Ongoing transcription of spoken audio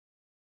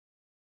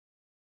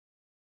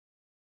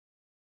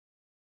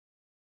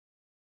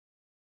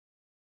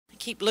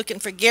keep looking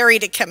for Gary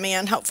to come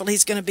in. Hopefully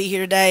he's going to be here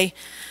today.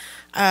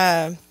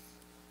 And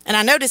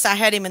I noticed I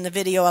had him in the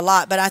video a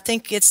lot, but I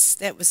think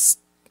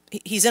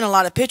he's in a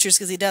lot of pictures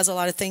because he does a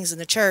lot of things in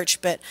the church.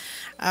 But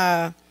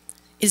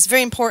it's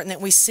very important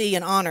that we see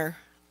and honor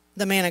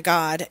the man of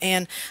God.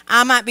 And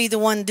I might be the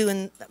one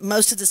doing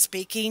most of the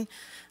speaking,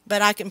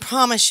 but I can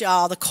promise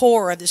y'all the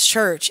core of this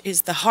church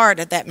is the heart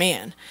of that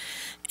man.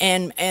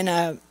 And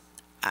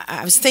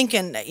I was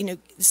thinking, you know,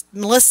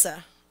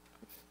 Melissa,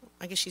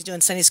 I guess she's doing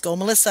Sunday school.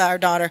 Melissa, our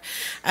daughter,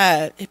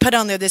 put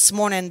on there this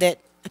morning that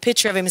a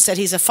picture of him and said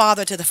he's a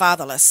father to the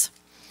fatherless.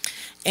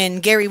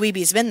 And Gary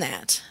Wiebe's been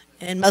that.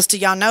 And most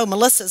of y'all know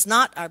Melissa's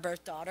not our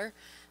birth daughter,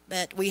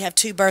 but we have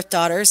 2 birth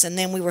daughters. And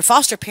then we were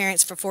foster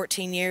parents for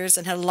 14 years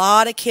and had a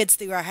lot of kids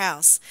through our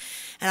house.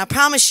 And I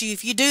promise you,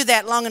 if you do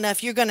that long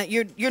enough, you're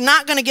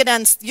not going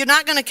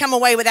to come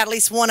away with at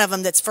least one of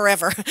them that's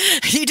forever.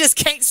 You just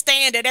can't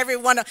stand it. Every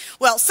one of,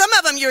 well, some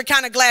of them you were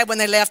kind of glad when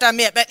they left, I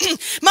admit, but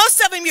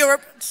most of them you were.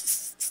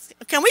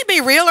 Can we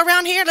be real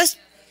around here?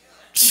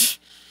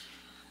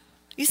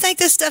 You think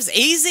this stuff's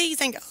easy? You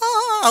think,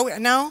 oh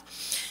no.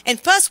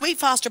 And plus, we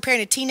foster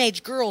parented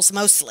teenage girls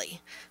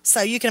mostly.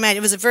 So you can imagine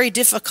it was a very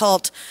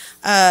difficult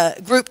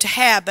group to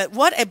have, but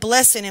what a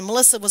blessing. And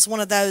Melissa was one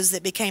of those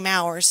that became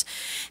ours.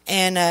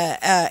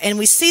 And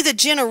we see the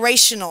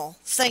generational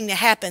thing that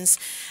happens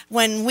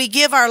when we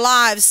give our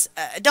lives.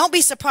 Don't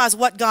be surprised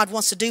what God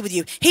wants to do with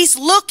you. He's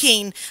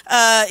looking,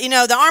 you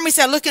know, the army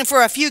said looking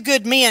for a few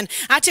good men.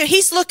 I tell you,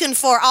 he's looking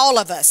for all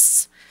of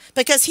us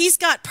because he's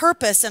got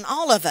purpose in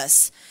all of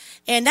us.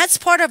 And that's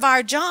part of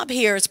our job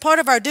here. It's part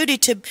of our duty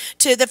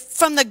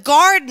from the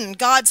garden.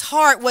 God's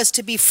heart was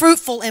to be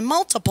fruitful and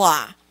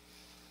multiply.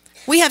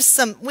 We have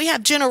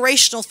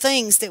generational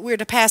things that we're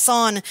to pass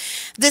on.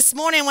 This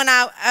morning when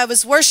I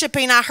was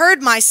worshiping, I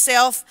heard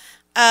myself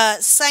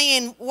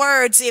saying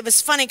words. It was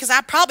funny because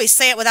I probably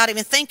say it without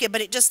even thinking,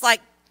 but it just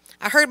like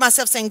I heard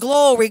myself saying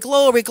glory,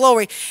 glory,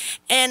 glory.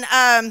 And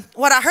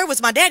what I heard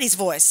was my daddy's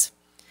voice,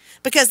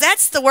 because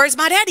that's the words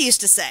my daddy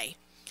used to say.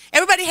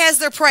 Everybody has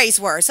their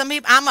praise words. Some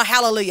people, I'm a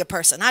hallelujah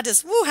person. I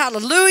just, woo,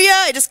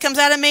 hallelujah. It just comes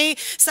out of me.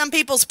 Some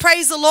people's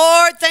praise the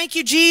Lord. Thank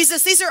you,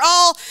 Jesus. These are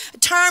all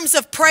terms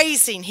of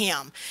praising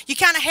him. You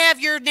kind of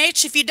have your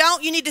niche. If you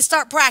don't, you need to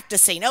start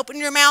practicing. Open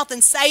your mouth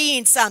and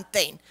saying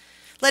something.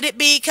 Let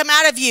it come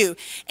out of you.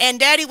 And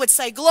Daddy would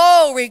say,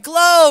 glory,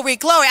 glory,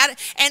 glory.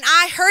 And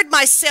I heard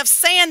myself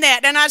saying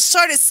that, and I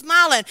started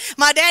smiling.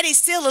 My daddy's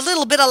still a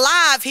little bit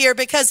alive here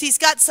because he's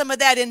got some of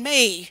that in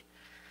me.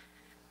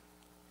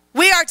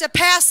 We are to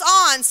pass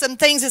on some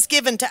things that's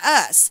given to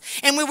us.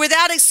 And we,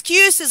 without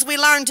excuses, we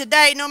learn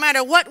today, no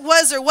matter what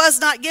was or was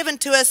not given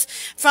to us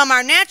from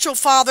our natural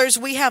fathers,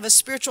 we have a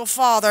spiritual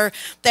Father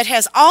that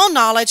has all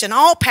knowledge and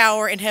all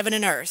power in heaven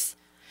and earth.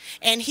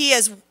 And he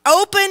is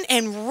open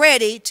and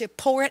ready to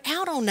pour it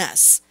out on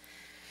us.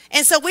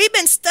 And so we've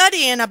been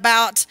studying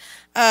about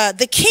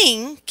the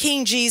King,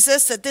 King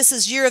Jesus, that this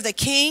is Year of the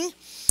King.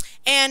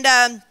 And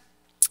I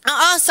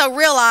also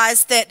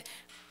realized that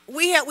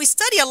we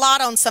study a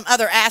lot on some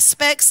other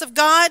aspects of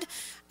God.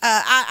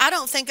 I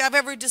don't think I've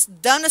ever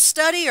just done a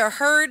study or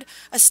heard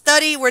a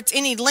study where it's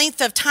any length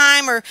of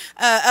time or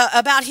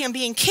about him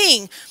being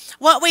king.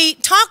 What we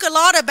talk a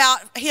lot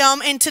about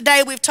him, and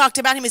today we've talked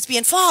about him as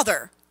being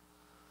Father.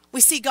 We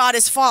see God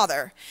as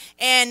Father.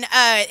 And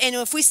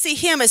if we see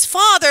him as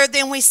Father,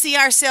 then we see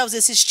ourselves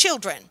as his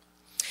children.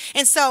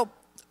 And so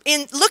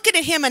in looking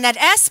at him in that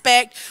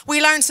aspect,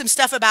 we learn some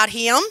stuff about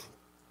him,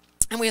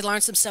 and we learn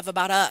some stuff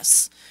about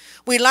us.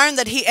 We learn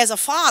that he, as a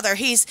father,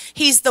 he's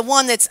the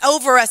one that's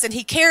over us, and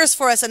he cares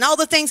for us and all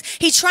the things.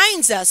 He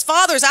trains us.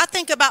 Fathers, I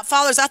think about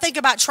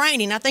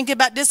training. I think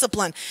about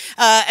discipline.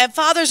 And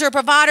fathers are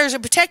providers or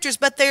protectors,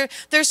 but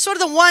they're sort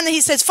of the one that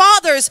he says,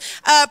 fathers,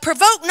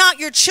 provoke not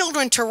your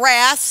children to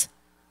wrath,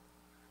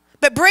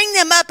 but bring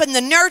them up in the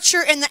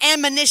nurture and the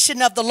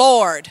admonition of the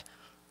Lord.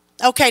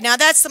 Okay, now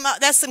that's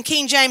some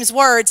King James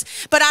words,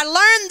 but I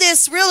learned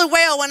this really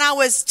well when I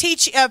was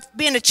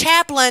being a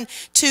chaplain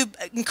to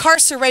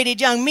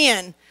incarcerated young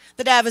men.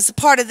 That I was a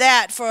part of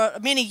that for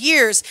many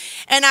years,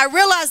 and I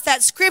realized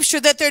that scripture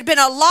that there'd been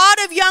a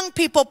lot of young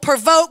people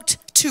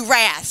provoked to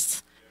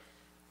wrath.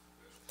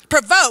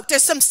 Provoked.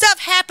 There's some stuff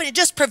happened. It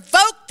just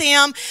provoked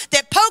them,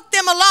 that poked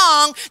them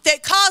along,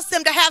 that caused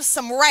them to have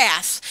some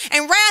wrath.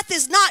 And wrath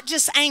is not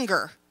just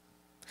anger,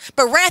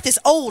 but wrath is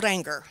old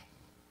anger.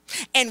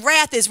 And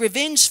wrath is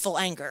revengeful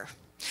anger.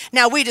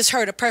 Now, we just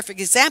heard a perfect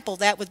example of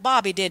that with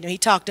Bobby, didn't we? He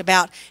talked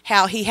about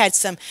how he had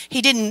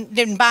he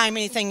didn't buy him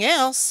anything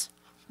else,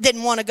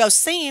 didn't want to go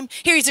see him.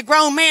 Here he's a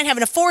grown man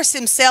having to force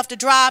himself to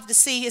drive to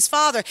see his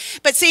father.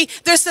 But see,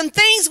 there's some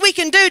things we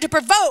can do to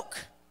provoke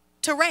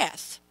to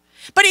wrath.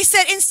 But he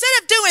said, instead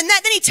of doing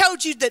that, then he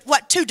told you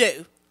what to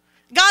do.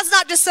 God's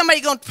not just somebody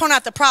going to point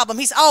out the problem.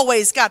 He's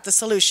always got the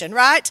solution,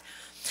 right?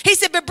 He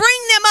said, but bring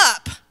them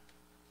up.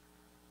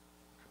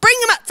 Bring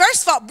them up.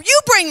 First of all, you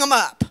bring them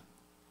up.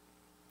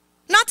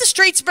 Not the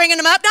streets bringing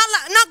them up,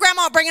 not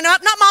grandma bringing them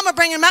up, not mama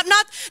bringing them up,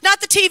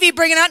 not the TV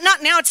bringing them up,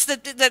 not now it's the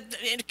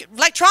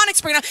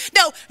electronics bringing them up.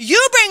 No,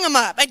 you bring them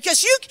up.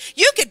 Because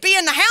you could be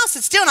in the house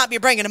and still not be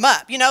bringing them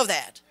up. You know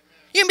that.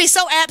 You can be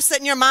so absent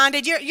in your mind.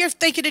 You're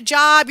thinking a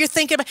job. You're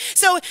thinking about.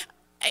 So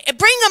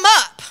bring them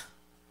up.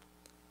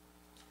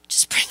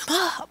 Just bring them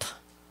up.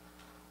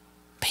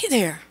 Be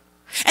there.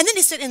 And then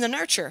he said in the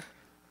nurture.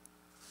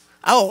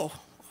 Oh,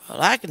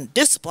 well, I can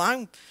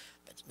discipline.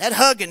 That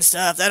hugging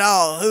stuff, that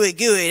all hooey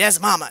gooey, that's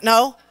mama.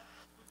 No.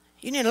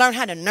 You need to learn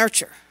how to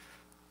nurture.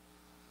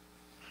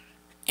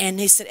 And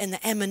he said, in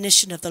the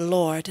admonition of the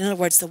Lord. In other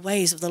words, the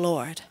ways of the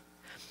Lord.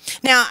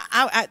 Now,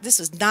 this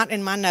is not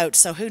in my notes,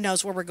 so who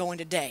knows where we're going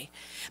today.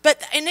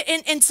 But,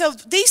 and so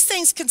these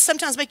things can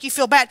sometimes make you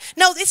feel bad.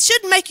 No, it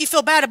shouldn't make you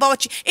feel bad about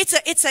what you, it's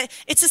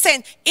a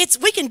saying,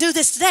 we can do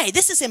this today.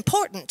 This is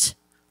important.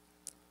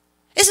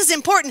 This is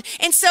important.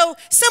 And so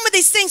some of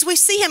these things, we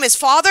see him as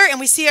father and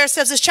we see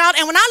ourselves as child.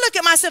 And when I look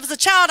at myself as a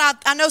child,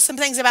 I know some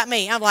things about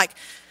me. I'm like,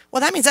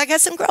 well, that means I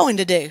got some growing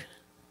to do.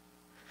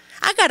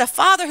 I got a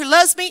father who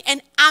loves me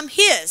and I'm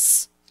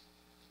his.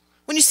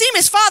 When you see him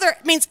as father,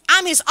 it means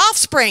I'm his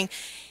offspring.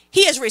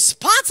 He is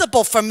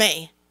responsible for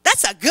me.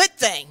 That's a good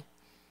thing.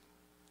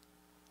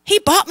 He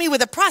bought me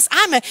with a price.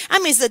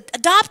 I'm his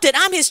adopted.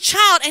 I'm his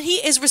child and he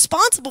is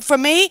responsible for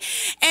me.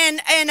 And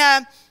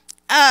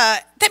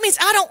that means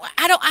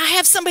I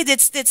have somebody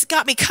that's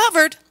got me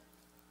covered,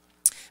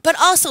 but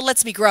also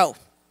lets me grow.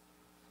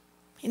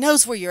 He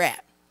knows where you're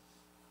at.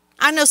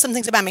 I know some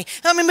things about me.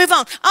 Let me move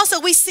on. Also,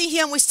 we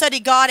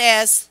study God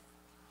as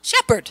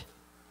shepherd,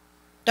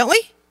 don't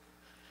we?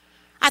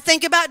 I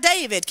think about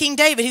David, King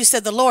David, who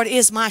said, the Lord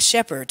is my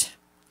shepherd.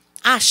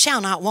 I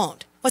shall not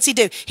want. What's he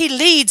do? He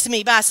leads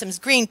me by some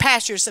green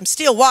pastures, some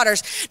still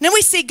waters. And then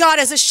we see God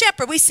as a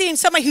shepherd. We see him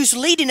somebody who's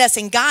leading us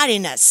and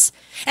guiding us.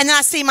 And then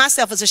I see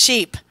myself as a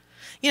sheep.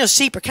 You know,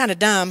 sheep are kind of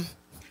dumb.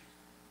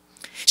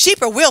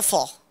 Sheep are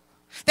willful.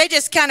 They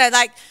just kind of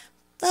like,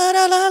 la,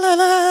 la, la, la,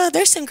 la.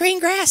 There's some green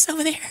grass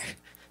over there.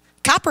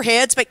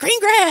 Copperheads, but green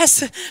grass.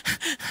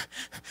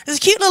 There's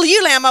a cute little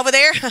ewe lamb over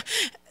there.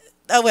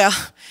 Oh, well,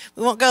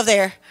 we won't go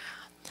there.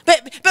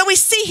 But we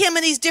see him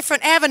in these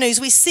different avenues.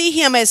 We see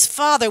him as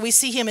father. We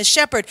see him as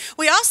shepherd.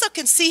 We also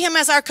can see him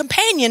as our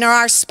companion or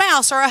our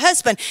spouse or our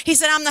husband. He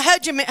said, I'm the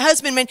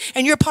husbandman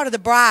and you're part of the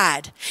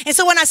bride. And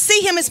so when I see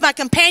him as my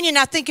companion,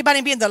 I think about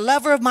him being the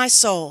lover of my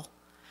soul.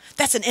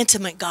 That's an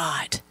intimate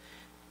God.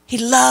 He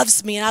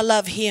loves me and I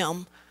love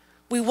him.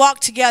 We walk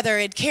together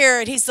and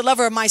care, and he's the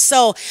lover of my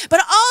soul. But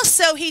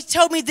also, he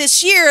told me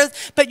this year,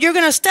 but you're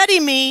going to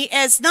study me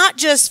as not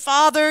just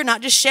father,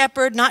 not just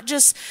shepherd, not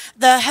just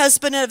the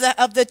husband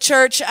of the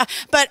church,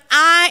 but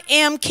I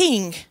am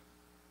king.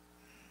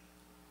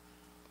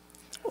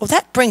 Well,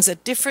 that brings a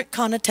different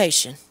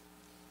connotation.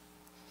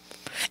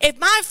 If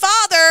my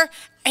father,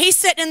 he's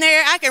sitting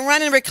there, I can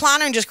run in a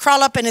recliner and just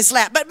crawl up in his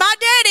lap. But my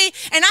daddy,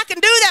 and I can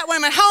do that when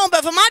I'm at home,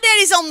 but when my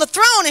daddy's on the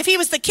throne, if he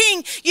was the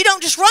king, you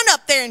don't just run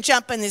up there and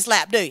jump in his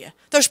lap, do you?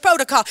 There's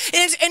protocol.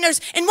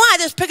 And why?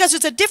 Because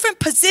it's a different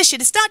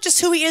position. It's not just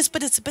who he is,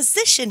 but it's a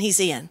position he's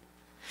in.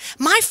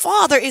 My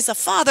father is a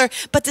father,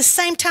 but at the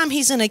same time,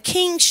 he's in a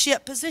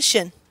kingship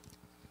position.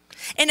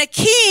 And a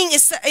king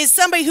is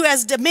somebody who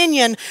has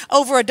dominion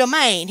over a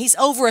domain. He's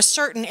over a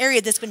certain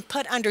area that's been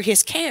put under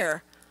his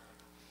care.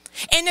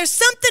 And there's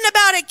something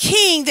about a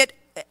king that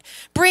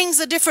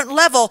brings a different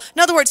level.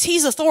 In other words,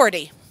 he's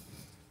authority.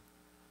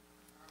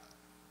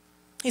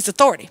 He's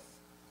authority.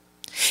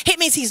 It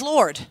means he's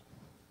Lord.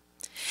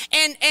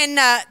 And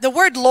the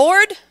word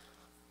Lord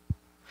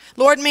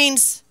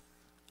means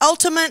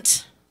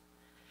ultimate.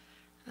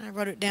 I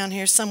wrote it down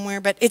here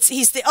somewhere, but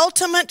he's the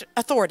ultimate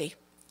authority.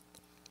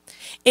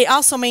 It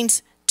also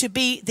means to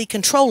be the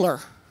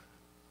controller.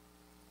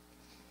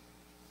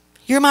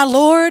 You're my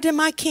Lord and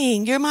my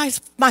King. You're my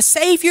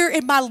Savior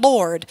and my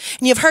Lord.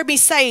 And you've heard me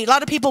say, a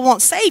lot of people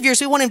want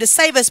saviors. We want him to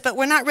save us, but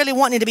we're not really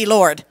wanting to be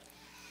Lord.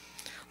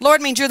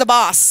 Lord means you're the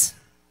boss.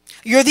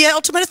 You're the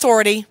ultimate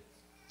authority.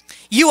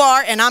 You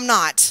are, and I'm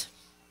not.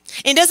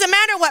 It doesn't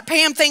matter what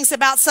Pam thinks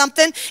about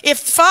something. If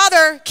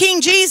Father,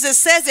 King Jesus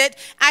says it,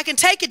 I can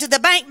take it to the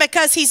bank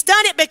because he's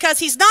done it, because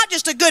he's not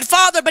just a good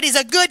father, but he's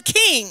a good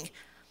king.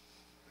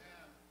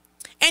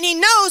 And he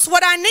knows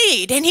what I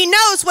need, and he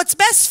knows what's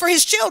best for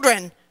his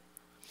children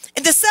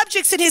and the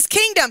subjects in his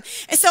kingdom.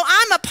 And so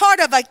I'm a part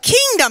of a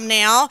kingdom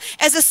now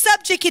as a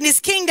subject in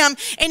his kingdom.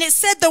 And it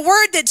said the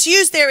word that's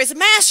used there is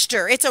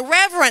master. It's a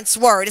reverence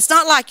word. It's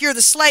not like you're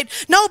the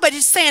slave. No, but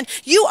it's saying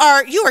you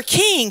are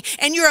king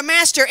and you're a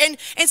master. And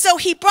so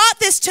he brought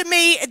this to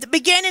me at the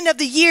beginning of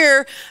the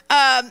year,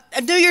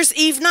 New Year's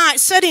Eve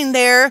night, sitting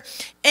there.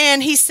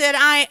 And he said,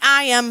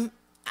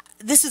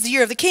 this is the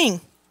year of the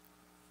king.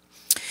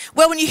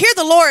 Well, when you hear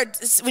the Lord,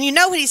 when you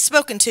know what he's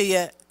spoken to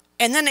you,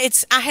 and then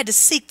I had to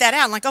seek that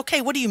out. I'm like,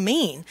 okay, what do you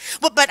mean?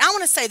 Well, but I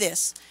want to say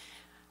this.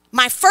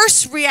 My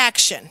first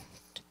reaction,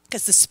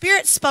 because the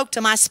Spirit spoke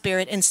to my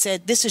spirit and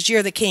said, this is year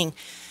of the king.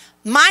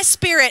 My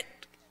spirit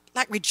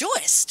like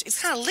rejoiced. It's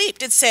kind of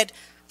leaped. It said,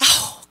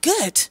 oh,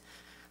 good.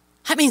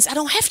 That means I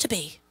don't have to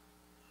be.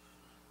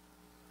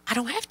 I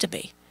don't have to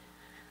be.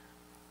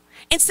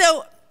 And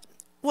so,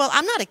 well,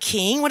 I'm not a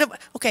king. Whatever.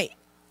 Okay,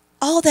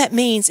 all that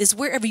means is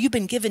wherever you've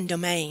been given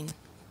domain.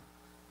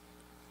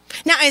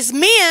 Now, as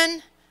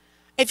men,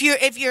 if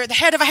you're the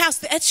head of a house,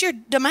 that's your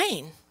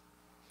domain.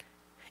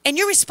 And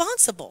you're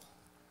responsible.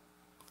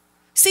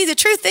 See, the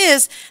truth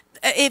is,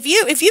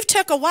 if you've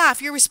took a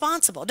wife, you're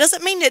responsible.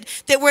 Doesn't mean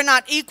that we're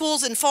not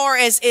equals in far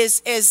as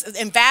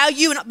in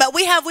value, but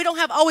we don't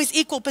have always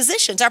equal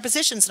positions. Our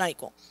position's not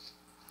equal.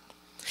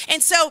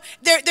 And so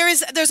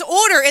there's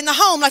order in the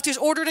home, like there's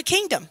order in a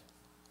kingdom.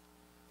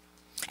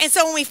 And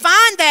so when we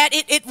find that,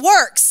 it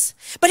works.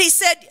 But he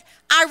said,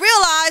 I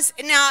realize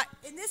now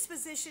in this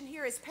position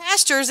here as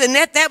pastors, and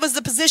that was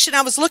the position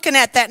I was looking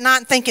at that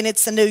night, thinking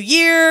it's the new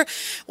year,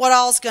 what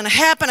all's going to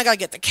happen? I got to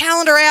get the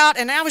calendar out,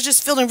 and I was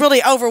just feeling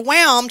really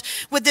overwhelmed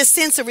with this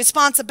sense of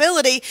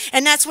responsibility.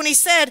 And that's when he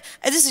said,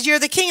 "This is you're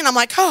the king," and I'm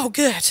like, "Oh,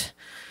 good."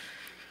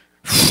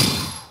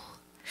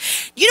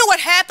 You know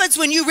what happens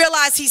when you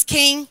realize he's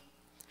king?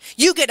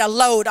 You get a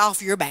load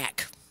off your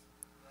back.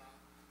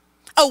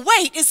 A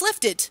weight is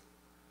lifted.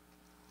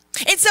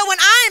 And so when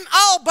I'm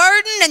all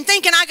burdened and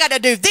thinking I got to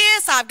do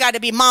this, I've got to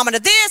be mama to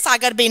this, I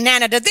got to be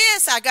nana to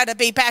this, I got to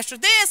be pastor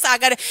to this,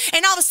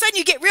 and all of a sudden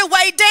you get real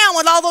weighed down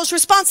with all those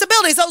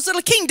responsibilities, those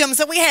little kingdoms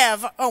that we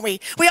have, aren't we?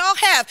 We all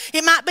have.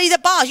 It might be the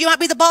boss. You might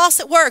be the boss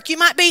at work. You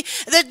might be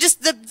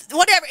the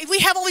whatever. We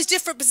have all these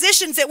different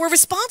positions that we're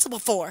responsible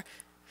for.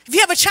 If you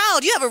have a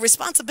child, you have a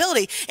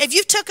responsibility. If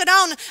you've taken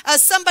on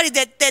somebody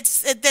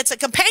that's a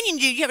companion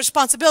to you, you have a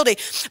responsibility.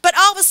 But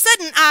all of a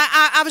sudden,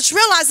 I was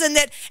realizing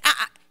that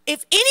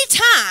if any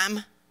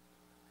time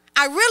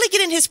I really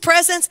get in his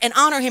presence and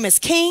honor him as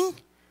king,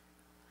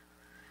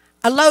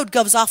 a load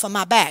goes off of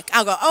my back.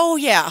 I'll go, oh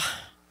yeah,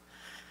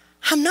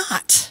 I'm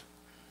not.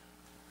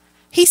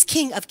 He's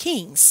King of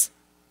Kings,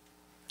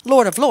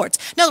 Lord of Lords.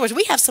 In other words,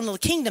 we have some little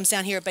kingdoms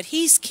down here, but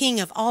he's king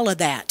of all of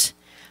that.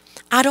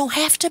 I don't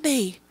have to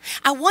be.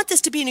 I want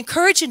this to be an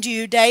encouragement to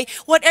you today.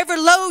 Whatever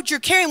load you're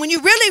carrying, when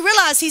you really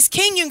realize he's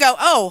king, you can go,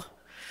 oh,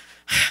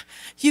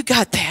 you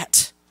got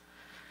that.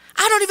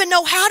 I don't even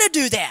know how to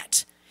do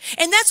that.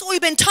 And that's what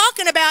we've been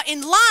talking about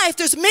in life.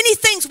 There's many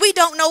things we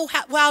don't know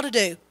how to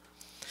do.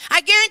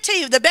 I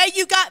guarantee you, the day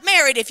you got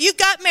married, if you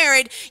got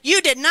married,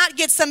 you did not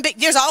get some big,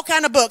 there's all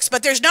kind of books,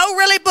 but there's no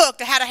really book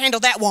to how to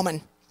handle that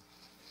woman.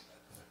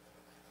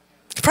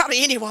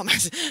 Probably any woman.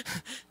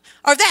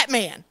 Or that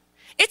man.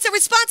 It's a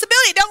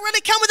responsibility. It don't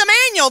really come with a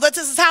manual that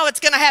this is how it's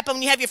going to happen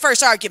when you have your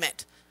first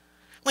argument.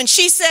 When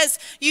she says,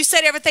 you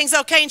said everything's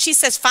okay, and she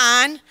says,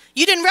 fine.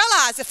 You didn't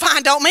realize that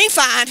fine don't mean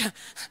fine.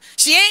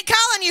 She ain't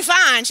calling you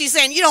fine. She's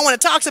saying, you don't want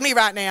to talk to me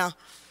right now.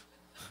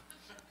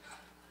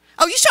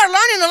 Oh, you started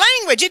learning the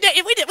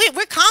language.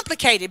 We're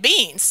complicated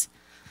beings.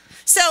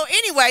 So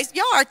anyways,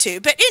 y'all are too.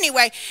 But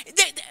anyway, we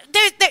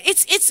don't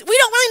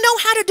really know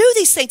how to do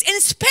these things. And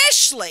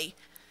especially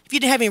if you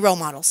didn't have any role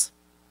models.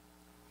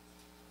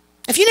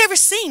 If you've never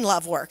seen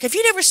love work, if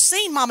you've never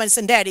seen mamas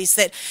and daddies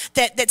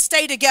that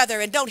stay together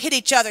and don't hit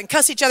each other and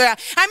cuss each other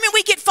out. I mean,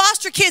 we get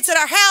foster kids at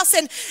our house,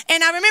 and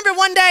I remember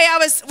one day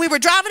we were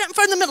driving up in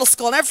front of the middle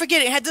school, and I'll never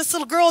forget it. It had this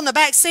little girl in the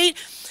back seat,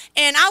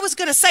 and I was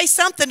going to say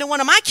something to one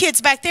of my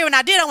kids back there, and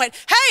I did. I went,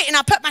 hey, and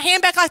I put my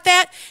hand back like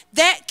that.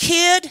 That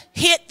kid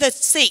hit the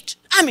seat.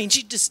 I mean,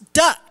 she just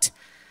ducked.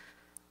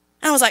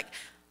 And I was like,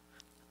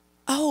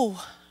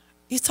 oh,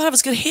 you thought I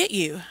was going to hit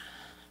you.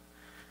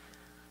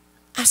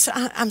 I said,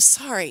 I'm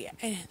sorry.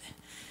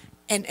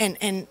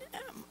 And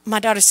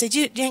my daughter said,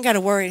 you ain't got to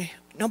worry.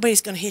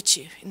 Nobody's going to hit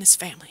you in this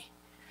family.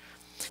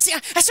 See,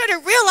 I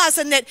started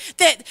realizing that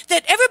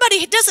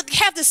everybody doesn't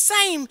have the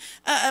same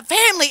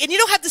family, and you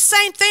don't have the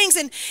same things.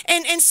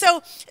 And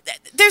so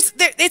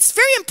it's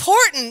very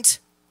important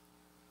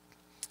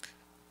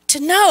to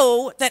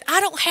know that I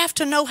don't have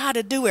to know how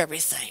to do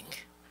everything.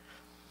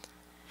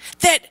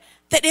 That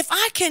if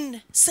I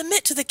can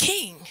submit to the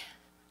king,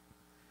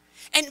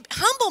 and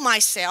humble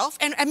myself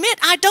and admit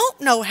I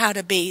don't know how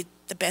to be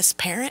the best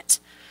parent.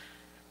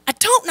 I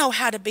don't know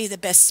how to be the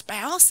best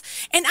spouse.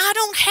 And I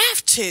don't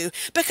have to,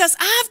 because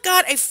I've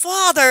got a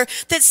Father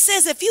that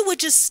says if you would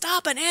just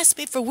stop and ask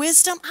me for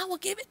wisdom, I will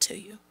give it to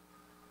you.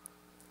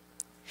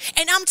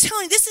 And I'm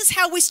telling you, this is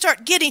how we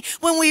start getting,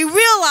 when we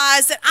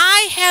realize that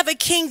I have a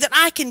king that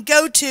I can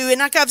go to. And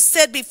like I've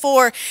said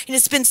before, and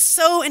it's been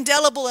so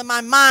indelible in my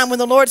mind when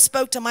the Lord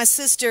spoke to my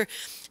sister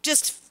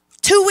just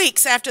 2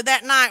 weeks after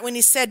that night when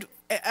he said,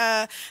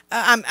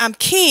 I'm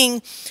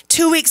king.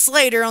 2 weeks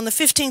later, on the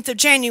 15th of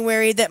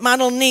January, that my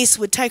little niece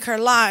would take her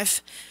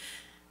life.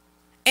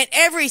 And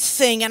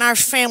everything in our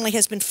family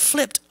has been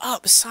flipped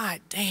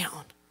upside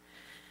down.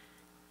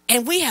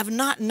 And we have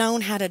not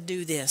known how to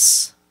do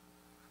this.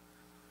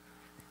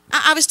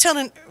 I was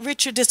telling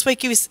Richard this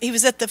week, he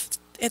was at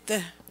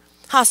the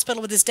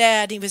hospital with his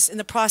dad. He was in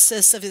the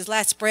process of his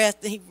last breath.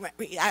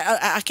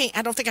 I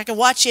don't think I can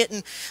watch it.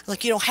 And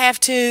like, you don't have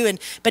to.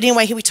 But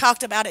anyway, we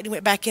talked about it. And he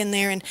went back in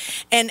there, and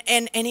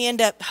he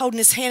ended up holding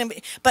his hand.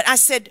 But I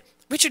said,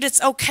 Richard,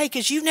 it's okay,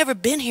 because you've never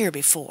been here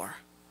before.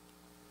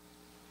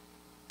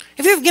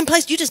 Have you ever been in a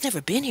place you just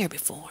never been here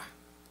before?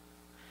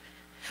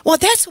 Well,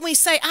 that's when we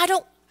say, I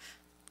don't,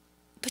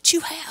 but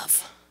you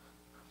have.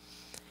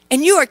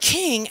 And you are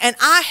king, and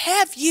I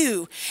have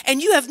you, and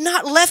you have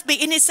not left me.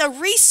 And it's a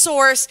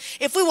resource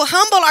if we will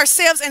humble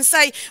ourselves and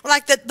say,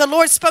 like the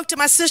Lord spoke to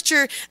my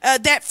sister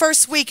that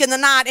first week in the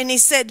night, and he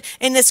said,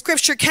 and the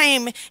scripture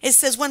came, it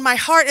says, when my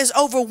heart is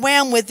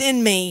overwhelmed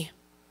within me,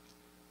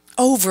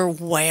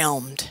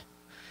 overwhelmed.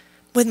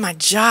 When my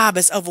job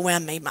has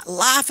overwhelmed me, my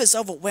life has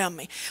overwhelmed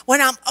me.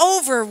 When I'm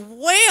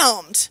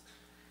overwhelmed,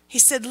 he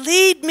said,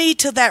 lead me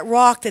to that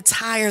rock that's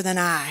higher than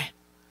I.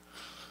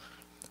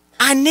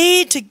 I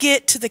need to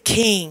get to the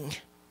King,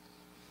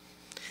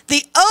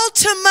 the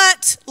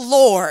ultimate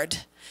Lord,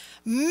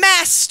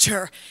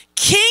 Master,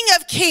 King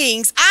of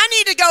Kings. I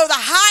need to go to the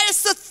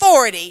highest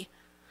authority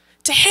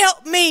to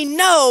help me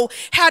know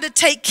how to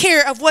take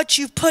care of what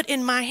you've put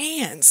in my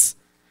hands,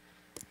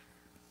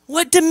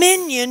 what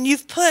dominion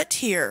you've put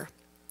here.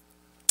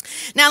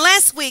 Now,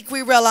 last week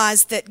we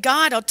realized that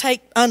God will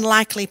take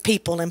unlikely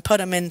people and put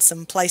them in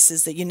some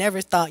places that you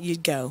never thought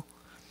you'd go.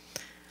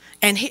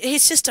 And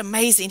he's just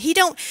amazing. He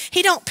don't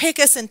pick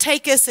us and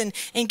take us and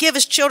give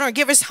us children or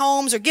give us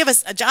homes or give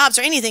us jobs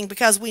or anything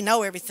because we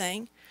know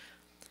everything.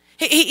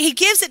 He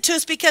gives it to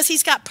us because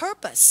he's got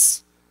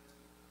purpose.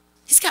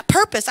 He's got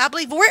purpose. I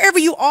believe wherever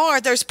you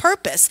are, there's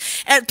purpose.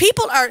 And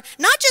people are,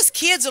 not just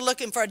kids are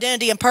looking for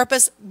identity and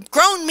purpose.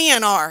 Grown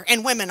men are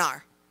and women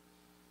are.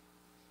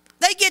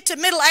 They get to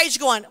middle age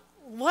going,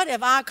 what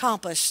have I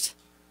accomplished?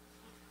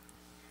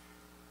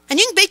 And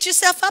you can beat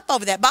yourself up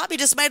over that. Bobby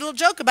just made a little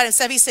joke about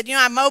himself. He said, you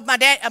know, I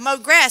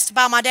mowed grass to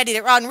buy my daddy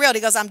that rod and reel. He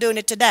goes, I'm doing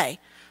it today.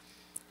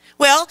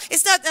 Well,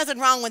 it's nothing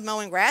wrong with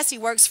mowing grass. He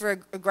works for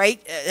a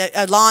great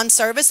lawn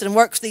service and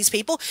works for these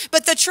people.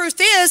 But the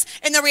truth is,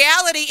 and the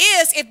reality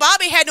is, if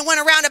Bobby hadn't went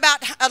around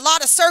about a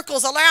lot of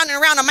circles around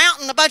and around a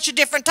mountain a bunch of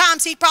different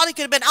times, he probably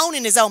could have been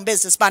owning his own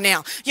business by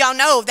now. Y'all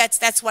know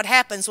that's what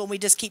happens when we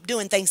just keep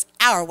doing things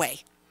our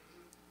way.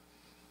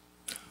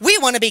 We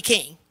want to be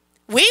king.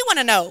 We want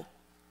to know.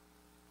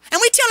 And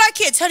we tell our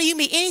kids, honey, you can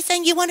be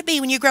anything you want to be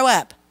when you grow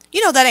up.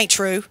 You know that ain't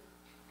true.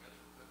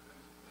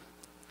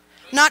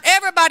 Not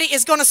everybody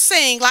is going to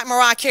sing like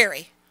Mariah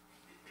Carey.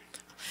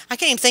 I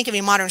can't even think of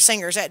any modern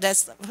singers.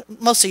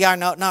 Most of y'all are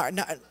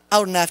not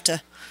old enough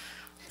to.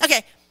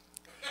 Okay.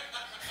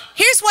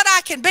 Here's what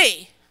I can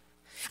be.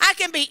 I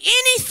can be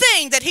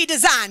anything that he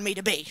designed me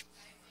to be.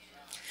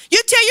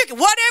 You tell your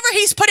whatever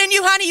he's put in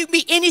you, honey, you can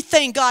be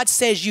anything God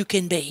says you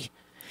can be.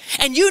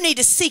 And you need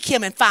to seek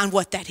him and find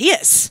what that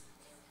is.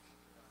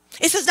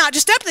 This is not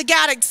just up to the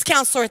guidance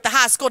counselor at the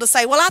high school to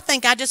say, well, I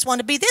think I just want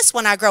to be this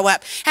when I grow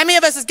up. How many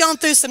of us has gone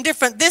through some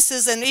different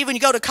thises, and even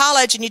you go to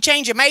college and you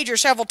change your major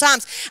several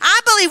times? I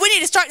believe we need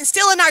to start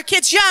instilling our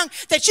kids young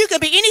that you can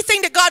be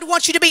anything that God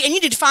wants you to be, and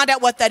you need to find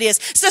out what that is.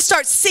 So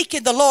start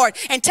seeking the Lord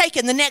and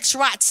taking the next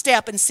right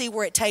step and see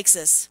where it takes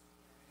us.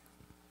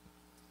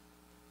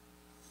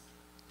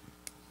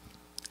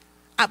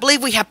 I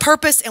believe we have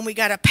purpose, and we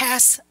got to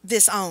pass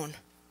this on.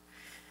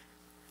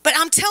 But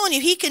I'm telling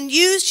you, he can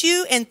use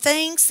you in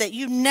things that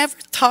you never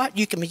thought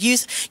you can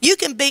use. You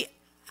can be.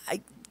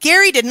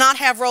 Gary did not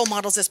have role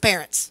models as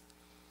parents.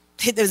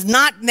 They're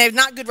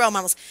not good role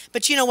models.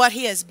 But you know what?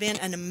 He has been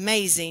an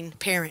amazing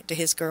parent to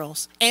his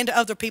girls and to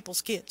other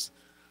people's kids.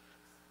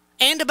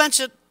 And a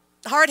bunch of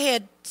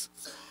hardheads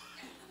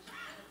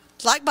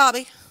like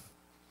Bobby,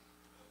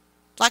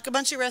 like a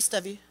bunch of the rest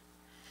of you.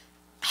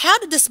 How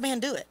did this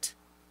man do it?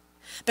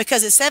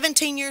 Because at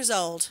 17 years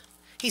old,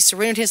 he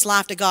surrendered his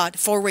life to God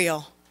for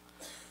real.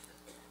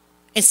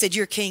 And said,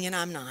 you're king and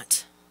I'm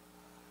not.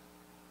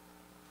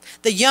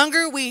 The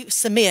younger we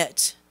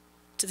submit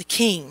to the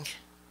king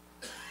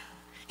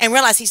and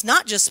realize he's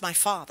not just my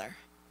father,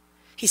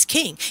 he's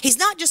king. He's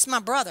not just my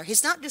brother.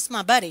 He's not just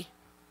my buddy.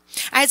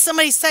 I had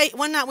somebody say,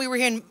 one night we were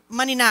here in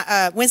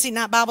Wednesday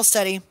night Bible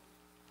study.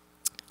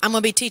 I'm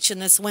going to be teaching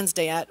this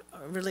Wednesday. I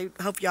really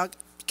hope y'all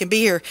can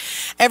be here.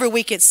 Every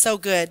week it's so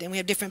good and we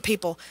have different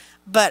people.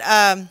 But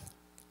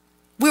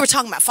we were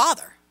talking about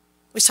Father.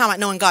 We were talking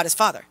about knowing God as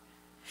Father.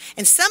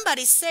 And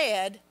somebody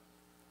said,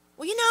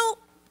 well, you know,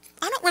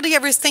 I don't really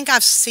ever think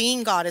I've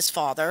seen God as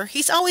Father.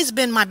 He's always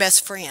been my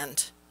best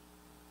friend.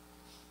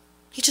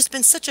 He's just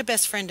been such a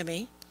best friend to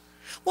me.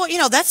 Well, you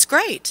know, that's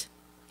great.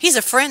 He's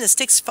a friend that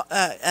sticks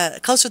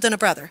closer than a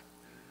brother.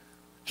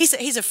 He's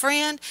a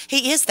friend.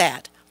 He is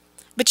that.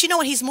 But you know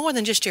what? He's more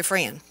than just your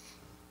friend.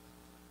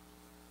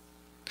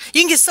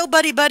 You can get so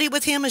buddy-buddy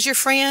with him as your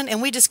friend, and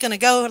we're just going to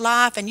go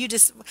life, and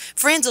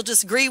friends will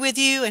just agree with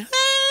you, and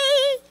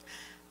hey.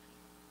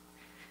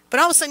 But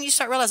all of a sudden you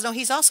start realizing, no,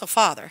 he's also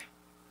Father.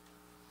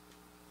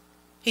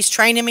 He's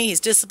training me. He's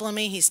disciplining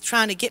me. He's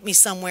trying to get me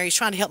somewhere. He's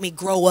trying to help me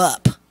grow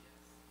up.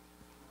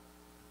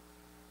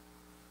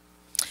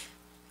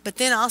 But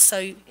then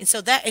also,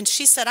 and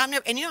she said,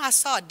 and you know, I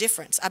saw a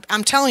difference.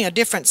 I'm telling you, a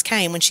difference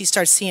came when she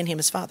started seeing him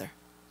as Father.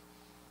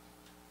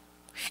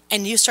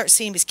 And you start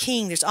seeing him as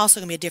king, there's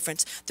also going to be a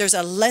difference. There's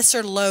a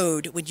lesser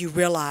load when you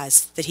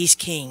realize that he's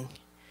king.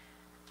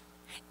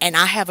 And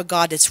I have a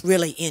God that's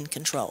really in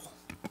control.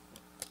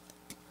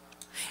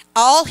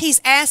 All he's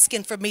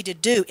asking for me to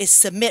do is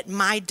submit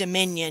my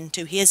dominion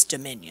to his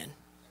dominion.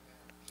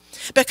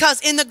 Because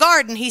in the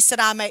garden, he said,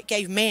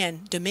 gave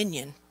man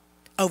dominion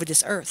over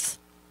this earth.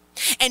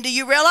 And do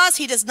you realize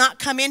he does not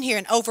come in here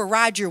and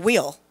override your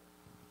will?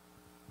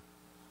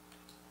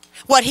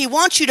 What he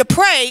wants you to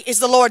pray is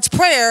the Lord's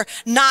Prayer,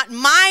 not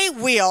my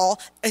will.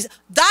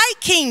 Thy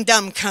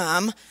kingdom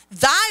come,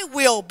 thy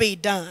will be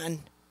done.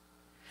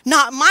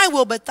 Not my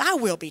will, but thy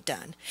will be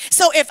done.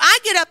 So if I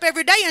get up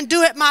every day and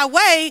do it my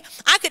way,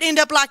 I could end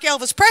up like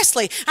Elvis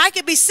Presley. I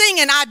could be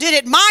singing, I did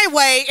it my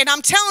way, and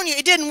I'm telling you,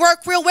 it didn't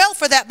work real well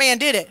for that man,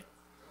 did it?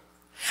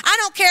 I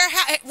don't care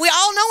how, we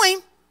all know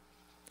him.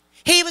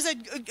 He was a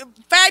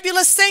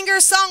fabulous singer,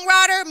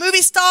 songwriter,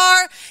 movie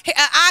star,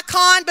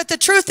 icon, but the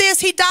truth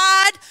is he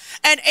died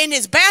and in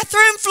his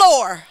bathroom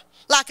floor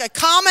like a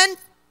common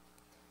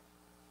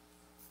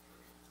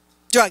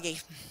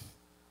druggie.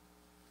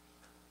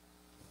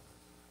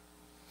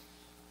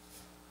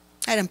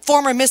 Had a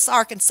former Miss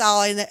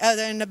Arkansas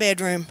in the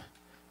bedroom.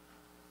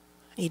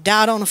 He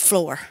died on the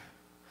floor.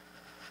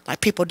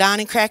 Like people dying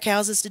in crack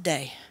houses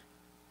today.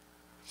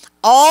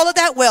 All of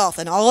that wealth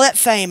and all of that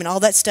fame and all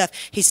that stuff,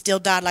 he still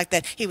died like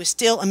that. He was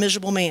still a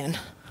miserable man.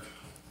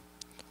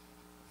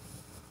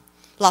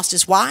 Lost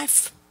his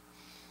wife.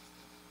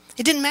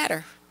 It didn't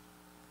matter.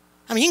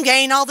 I mean, you can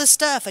gain all this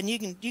stuff and you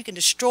can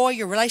destroy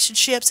your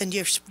relationships and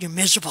you're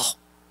miserable.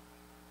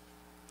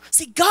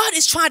 See, God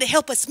is trying to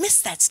help us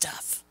miss that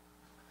stuff.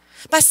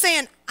 By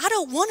saying, I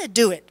don't want to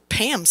do it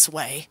Pam's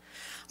way.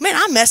 Man,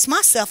 I mess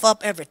myself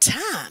up every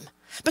time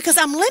because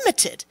I'm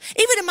limited.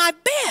 Even in my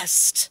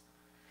best,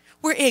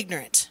 we're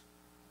ignorant.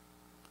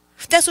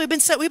 That's what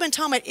we've been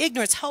talking about,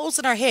 ignorance, holes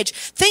in our hedge,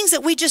 things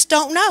that we just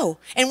don't know.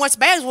 And what's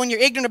bad is when you're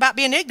ignorant about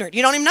being ignorant.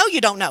 You don't even know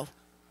you don't know.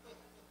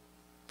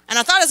 And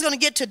I thought I was going to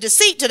get to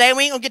deceit today.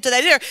 We ain't going to get to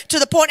that either. To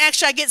the point,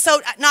 actually, I get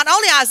so, not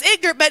only I was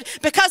ignorant, but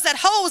because that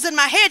hole was in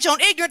my hedge on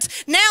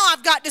ignorance, now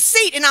I've got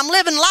deceit and I'm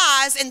living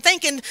lies and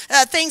thinking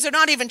things are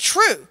not even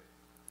true.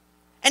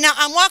 And now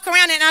I'm walking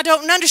around and I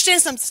don't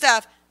understand some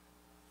stuff.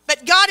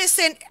 But God is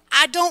saying,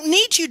 I don't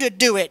need you to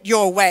do it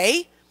your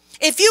way.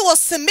 If you will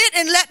submit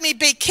and let me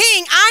be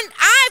king,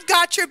 I've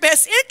got your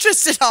best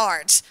interest at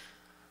heart.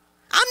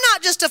 I'm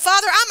not just a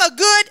father, I'm a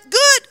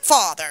good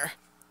father.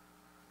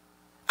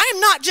 I am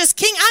not just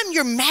king, I'm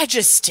your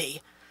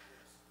majesty.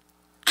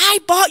 I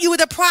bought you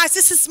with a price.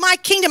 This is my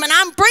kingdom, and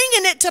I'm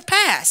bringing it to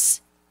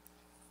pass.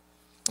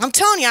 I'm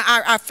telling you,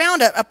 I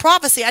found a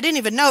prophecy. I didn't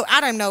even know.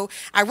 I don't know.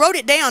 I wrote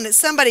it down that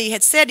somebody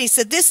had said. He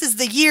said, this is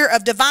the year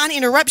of divine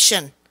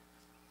interruption.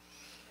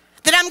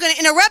 That I'm going to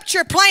interrupt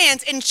your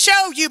plans and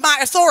show you my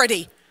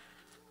authority.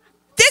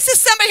 This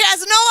is somebody who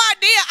has no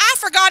idea. I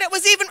forgot it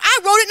was even, I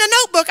wrote it in a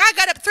notebook. I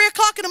got up at 3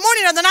 o'clock in the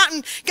morning the other night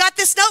and got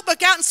this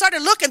notebook out and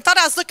started looking, thought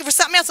I was looking for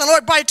something else, and the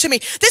Lord brought it to me.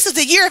 This is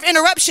the year of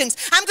interruptions.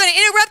 I'm going to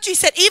interrupt you, he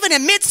said, even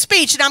in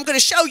mid-speech, and I'm going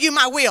to show you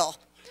my will.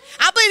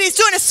 I believe he's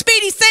doing a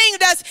speedy thing.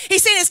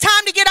 He's saying it's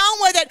time to get on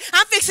with it.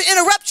 I'm fixing to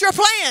interrupt your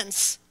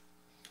plans.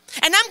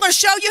 And I'm going to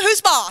show you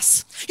who's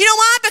boss. You know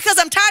why? Because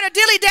I'm tired of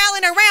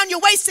dilly-dallying around. You're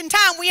wasting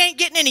time. We ain't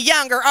getting any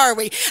younger, are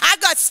we? I've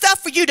got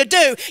stuff for you to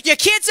do. Your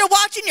kids are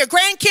watching. Your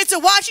grandkids are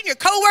watching. Your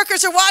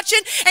co-workers are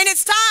watching. And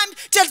it's time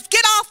to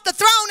get off the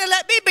throne and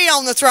let me be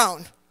on the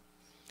throne.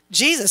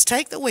 Jesus,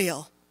 take the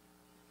wheel.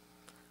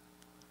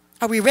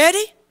 Are we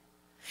ready?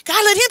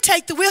 God, let him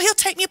take the wheel. He'll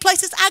take me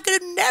places I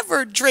could have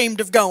never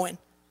dreamed of going.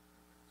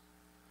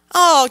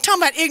 Oh,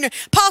 talking about ignorant.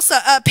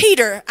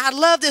 Peter, I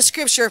love this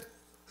scripture.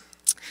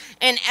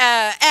 In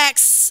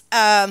Acts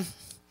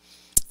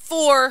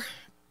 4,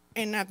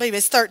 and I believe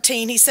it's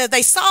 13, he said,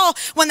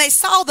 when they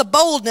saw the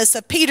boldness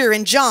of Peter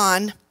and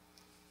John,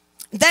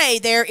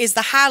 there is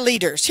the high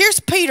leaders.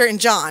 Here's Peter and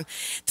John.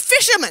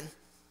 Fishermen.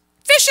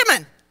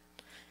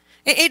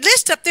 It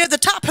lists up there at the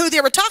top who they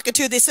were talking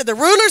to. They said the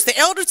rulers, the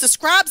elders, the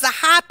scribes, the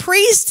high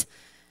priest,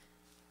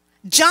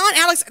 John,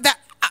 Alex,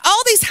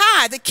 all these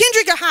the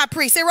kindred of high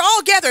priests, they were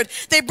all gathered.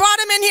 They brought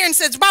him in here and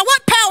said, by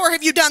what power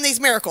have you done these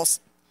miracles?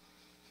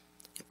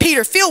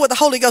 Peter, filled with the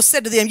Holy Ghost,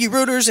 said to them, you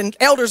rulers and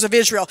elders of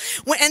Israel.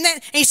 And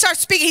he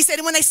starts speaking. He said,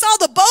 and when they saw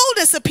the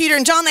boldness of Peter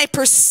and John, they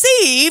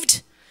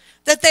perceived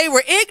that they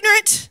were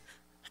ignorant,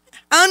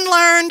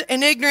 unlearned,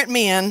 and ignorant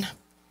men.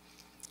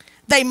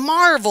 They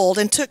marveled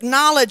and took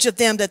knowledge of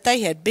them that they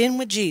had been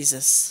with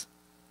Jesus.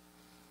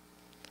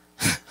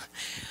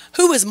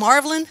 Who was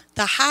marveling?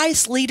 The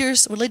highest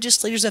leaders,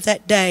 religious leaders of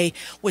that day,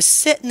 was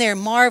sitting there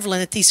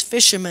marveling at these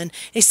fishermen.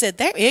 He said,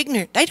 they're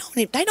ignorant. They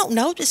don't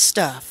know this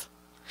stuff.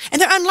 And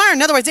they're unlearned.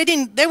 In other words,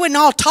 they weren't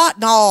all taught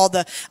in all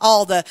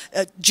the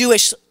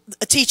Jewish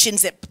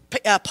teachings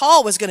that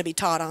Paul was going to be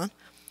taught on.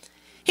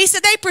 He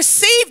said they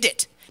perceived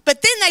it,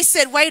 but then they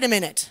said, wait a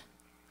minute.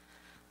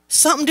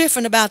 Something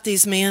different about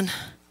these men.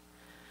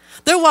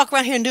 They're walking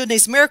around here and doing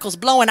these miracles,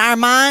 blowing our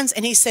minds.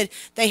 And he said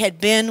they had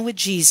been with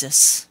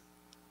Jesus.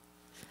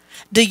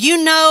 Do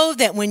you know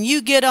that when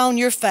you get on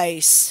your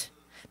face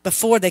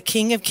before the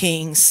King of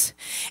Kings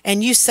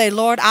and you say,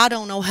 Lord, I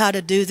don't know how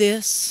to do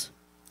this.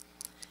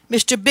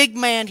 Mr. Big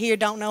Man here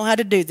don't know how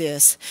to do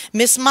this.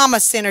 Miss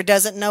Mama Center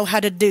doesn't know how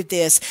to do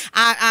this.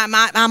 I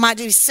might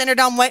be center,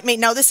 don't wake me.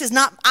 No, this is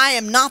not, I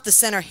am not the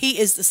center. He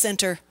is the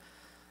center.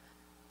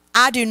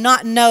 I do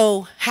not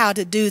know how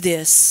to do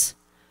this.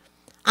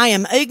 I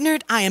am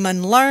ignorant. I am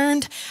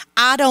unlearned.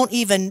 I don't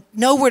even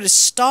know where to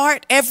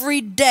start.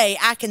 Every day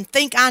I can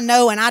think I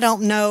know and I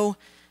don't know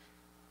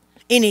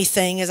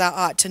anything as I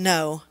ought to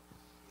know.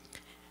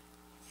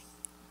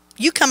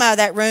 You come out of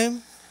that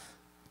room,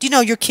 do you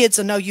know your kids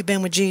will know you've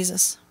been with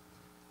Jesus?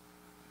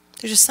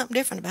 There's just something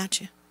different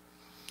about you.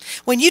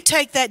 When you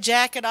take that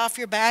jacket off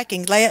your back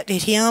and lay it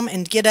at him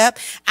and get up,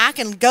 I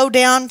can go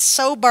down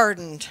so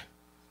burdened,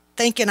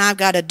 thinking I've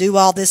got to do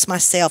all this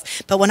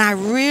myself. But when I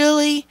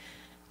really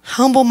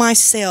humble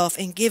myself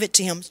and give it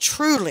to him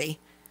truly,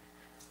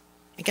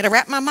 I got to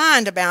wrap my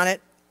mind about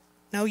it.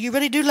 No, you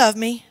really do love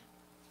me.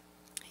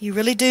 You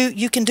really do.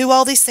 You can do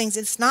all these things.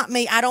 It's not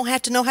me. I don't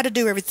have to know how to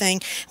do everything.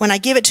 When I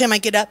give it to him, I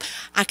get up.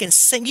 I can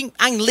sing.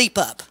 I can leap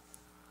up.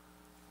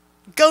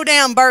 Go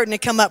down burdened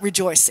and come up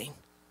rejoicing.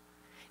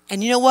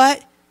 And you know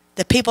what?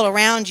 The people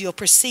around you will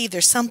perceive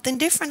there's something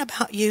different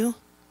about you.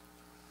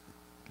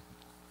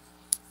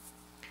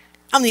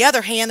 On the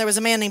other hand, there was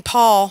a man named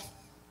Paul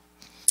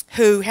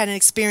who had an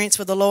experience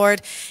with the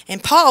Lord.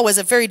 And Paul was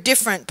a very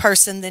different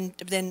person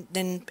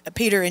than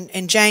Peter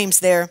and James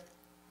there.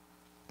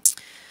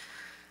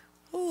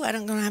 Oh, I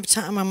don't have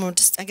time. I'm gonna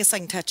I guess I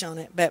can touch on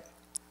it, but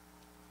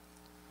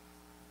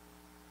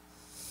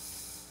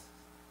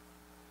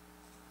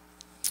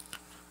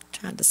I'm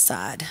trying to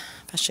decide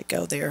if I should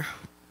go there.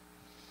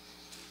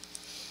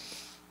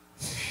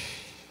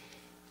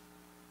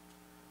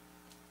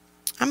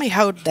 I may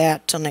hold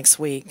that till next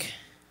week.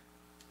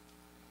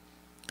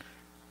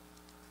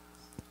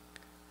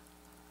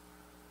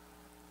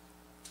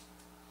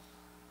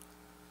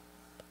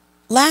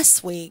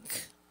 Last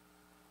week,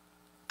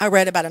 I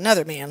read about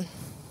another man.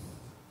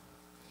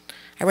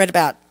 I read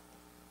about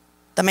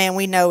the man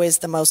we know is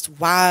the most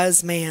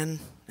wise man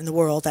in the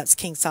world. That's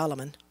King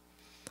Solomon.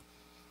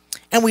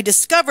 And we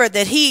discovered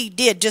that he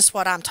did just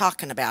what I'm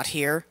talking about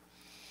here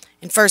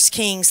in 1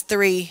 Kings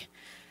 3,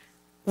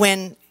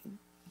 when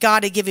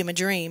God had given him a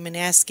dream and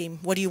asked him,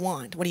 what do you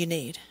want? What do you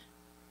need?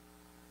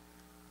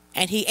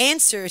 And he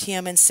answered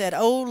him and said,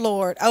 oh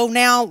Lord, oh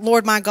now,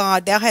 Lord my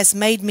God, thou hast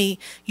made me,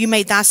 you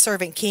made thy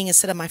servant king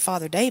instead of my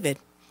father David.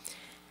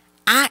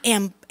 I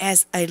am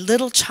as a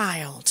little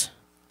child.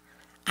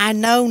 I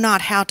know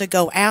not how to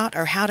go out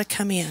or how to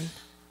come in.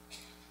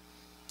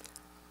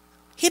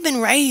 He'd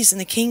been raised in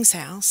the king's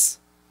house,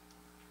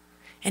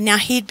 and now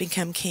he'd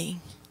become king.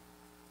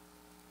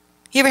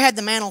 You ever had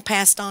the mantle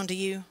passed on to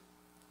you?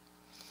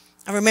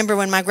 I remember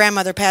when my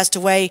grandmother passed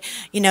away,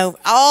 you know,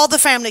 all the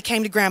family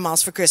came to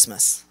Grandma's for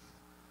Christmas.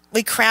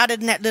 We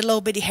crowded in that little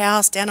old bitty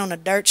house down on a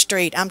dirt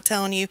street. I'm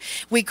telling you,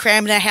 we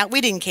crammed in that house. We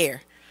didn't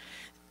care.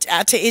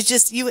 I tell you, it's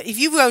just, if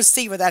you go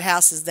see where that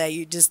house is there,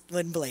 you just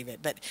wouldn't believe it.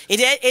 But it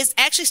is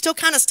actually still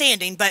kind of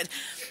standing. And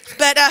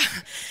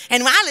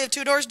I lived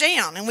 2 doors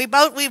down, and we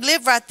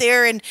lived right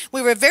there, and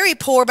we were very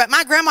poor. But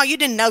my grandma, you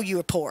didn't know you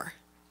were poor.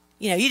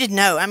 You know, you didn't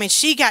know. I mean,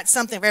 she got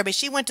something for everybody.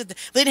 She went to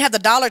we didn't have the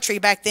Dollar Tree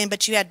back then,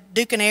 but you had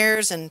Duke and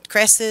Ayers and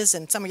Cresses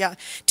and some of y'all,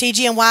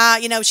 TG&Y.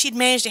 You know, she'd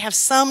managed to have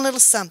some little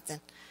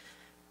something.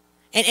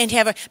 And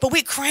have but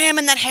we'd cram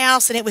in that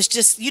house, and it was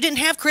just, you didn't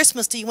have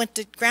Christmas till you went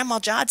to Grandma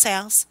Jod's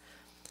house.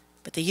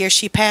 But the year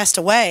she passed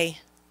away,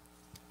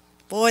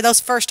 boy, those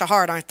first are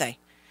hard, aren't they?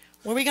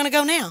 Where are we going to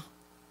go now?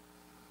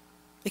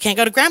 We can't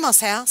go to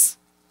Grandma's house.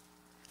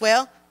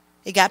 Well,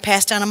 it got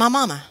passed down to my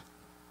mama.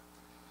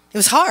 It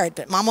was hard,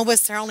 but Mama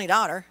was her only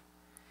daughter.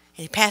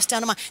 And it passed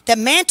down to Mama. The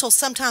mantle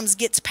sometimes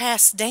gets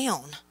passed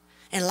down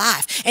in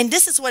life. And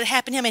this is what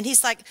happened to him. And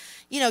he's like,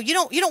 you know, you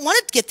don't want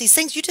to get these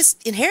things. You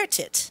just inherit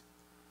it.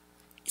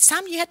 It's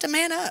time you had to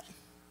man up.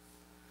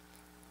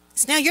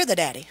 It's now you're the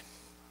daddy.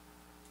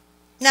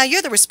 Now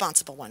you're the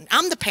responsible one.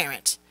 I'm the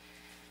parent.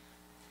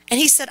 And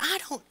he said,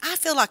 I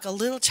feel like a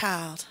little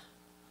child.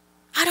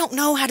 I don't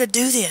know how to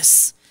do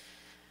this.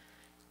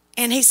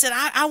 And he said,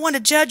 I want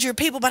to judge your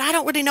people, but I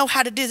don't really know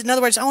how to do this. In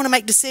other words, I want to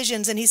make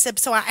decisions. And he said,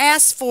 so I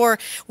asked for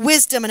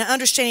wisdom and an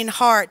understanding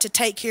heart to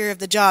take care of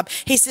the job.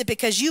 He said,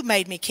 because you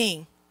made me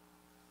king.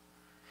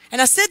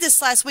 And I said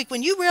this last week,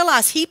 when you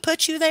realize he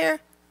put you there,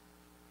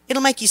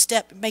 it'll make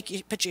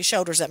you put your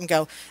shoulders up and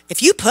go,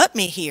 if you put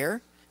me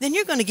here, then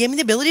you're going to give me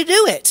the ability to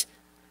do it.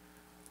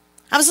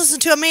 I was listening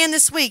to a man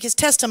this week, his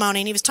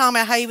testimony, and he was talking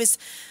about how he was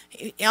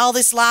all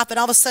this life, and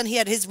all of a sudden he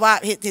had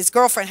his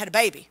girlfriend had a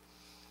baby.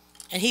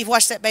 And he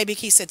watched that baby.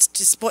 He said,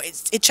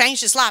 it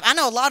changed his life. I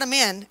know a lot of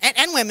men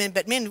and women,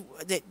 but men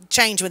that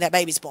change when that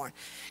baby's born.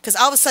 Because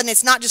all of a sudden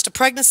it's not just a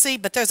pregnancy,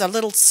 but there's a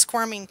little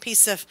squirming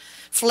piece of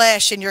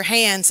flesh in your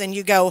hands, and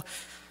you go,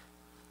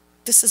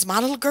 this is my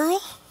little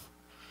girl?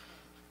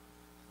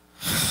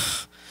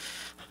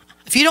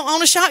 If you don't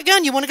own a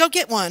shotgun, you want to go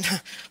get one.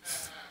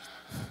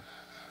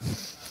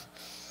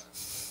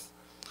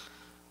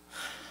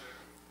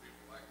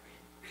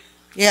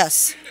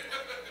 Yes.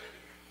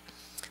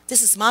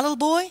 This is my little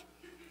boy?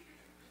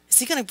 Is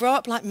he going to grow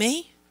up like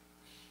me?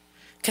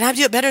 Can I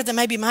do it better than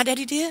maybe my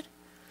daddy did?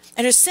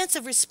 And a sense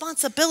of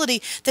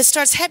responsibility that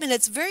starts happening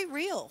that's very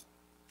real.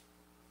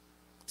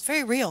 It's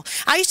very real.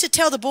 I used to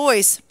tell the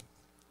boys,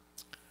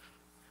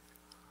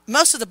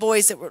 most of the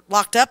boys that were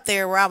locked up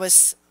there where I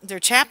was their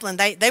chaplain,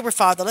 they were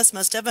fatherless,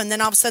 most of them. And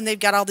then all of a sudden they've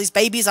got all these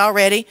babies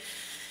already.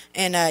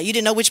 And you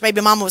didn't know which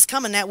baby mama was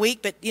coming that week,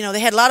 but, you know, they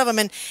had a lot of them.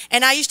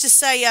 And I used to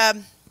say, I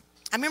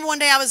remember one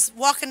day I was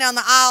walking down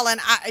the aisle and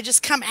it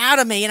just come out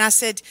of me. And I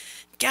said,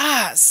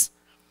 guys,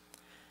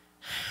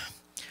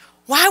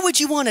 why would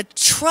you want to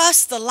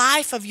trust the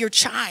life of your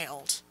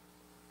child?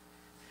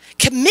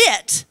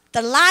 Commit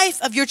the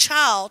life of your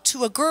child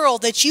to a girl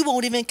that you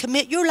won't even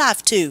commit your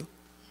life to.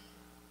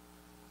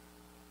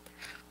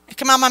 It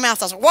came out of my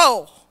mouth. I was like,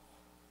 whoa.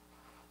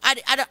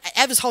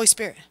 That was Holy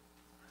Spirit.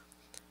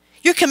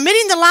 You're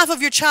committing the life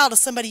of your child to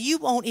somebody you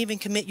won't even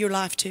commit your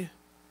life to.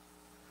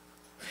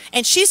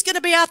 And she's going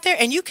to be out there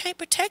and you can't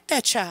protect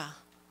that child.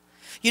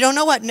 You don't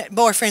know what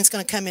boyfriend's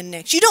going to come in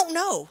next. You don't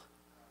know.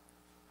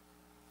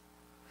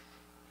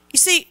 You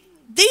see,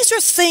 these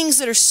are things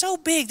that are so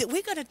big that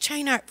we got to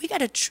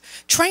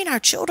train our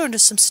children to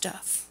some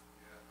stuff.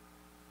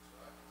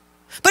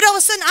 But all of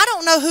a sudden, I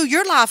don't know who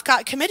your life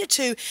got committed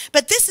to,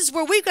 but this is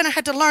where we're going to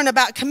have to learn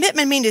about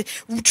commitment, meaning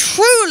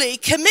truly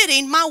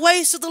committing my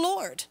ways to the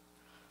Lord.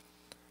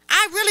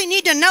 I really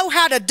need to know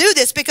how to do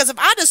this, because if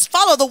I just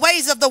follow the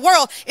ways of the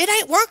world, it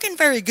ain't working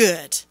very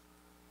good.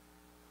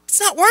 It's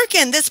not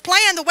working. This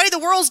plan, the way the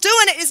world's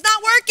doing it, is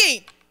not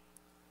working.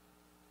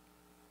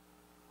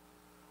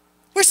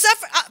 We're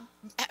suffering.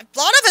 A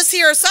lot of us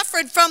here are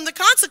suffering from the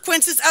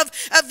consequences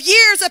of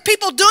years of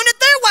people doing it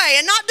their way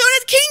and not doing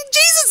it King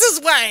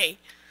Jesus' way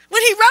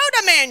when he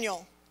wrote a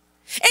manual.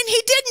 And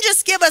he didn't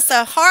just give us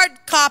a hard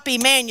copy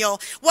manual.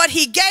 What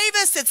he gave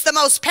us, it's the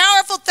most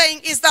powerful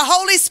thing, is the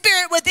Holy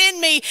Spirit within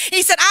me.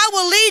 He said, I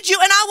will lead you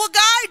and I will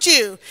guide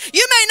you.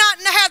 You may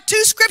not have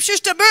two scriptures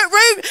to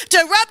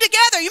rub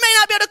together. You may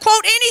not be able to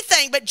quote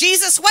anything, but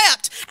Jesus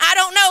wept. I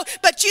don't know.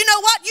 But you know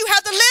what? You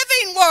have the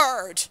living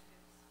word.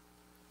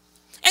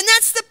 And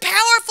that's the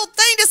powerful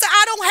thing to say,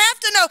 I don't have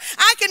to know.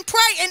 I can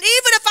pray. And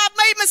even if I've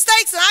made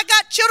mistakes and I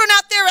got children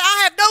out there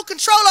I have no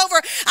control over,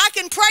 I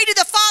can pray to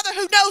the Father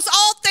who knows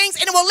all things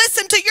and will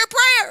listen to your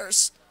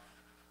prayers.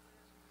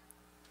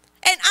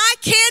 And I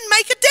can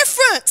make a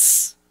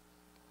difference.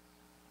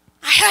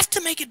 I have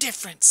to make a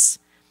difference.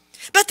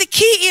 But the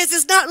key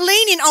is not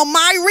leaning on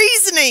my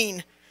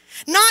reasoning.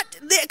 Not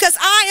because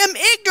I am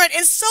ignorant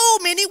in so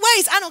many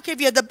ways. I don't care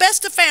if you have the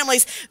best of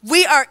families.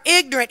 We are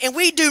ignorant and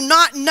we do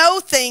not know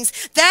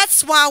things.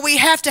 That's why we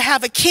have to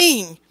have a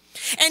king.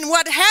 And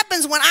what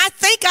happens when I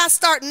think I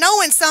start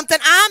knowing something,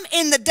 I'm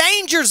in the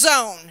danger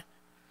zone.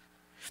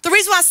 The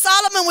reason why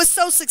Solomon was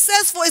so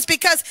successful is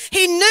because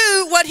he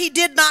knew what he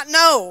did not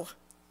know.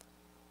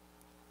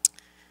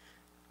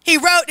 He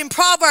wrote in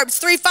Proverbs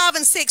 3, 5,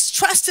 and 6,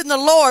 trust in the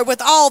Lord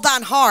with all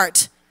thine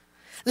heart.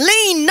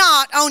 Lean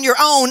not on your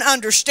own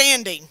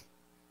understanding.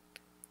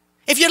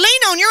 If you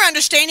lean on your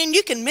understanding,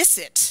 you can miss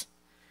it.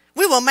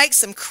 We will make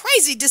some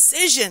crazy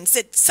decisions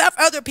that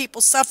other people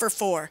suffer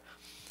for.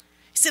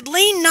 He said,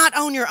 lean not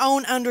on your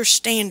own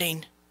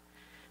understanding,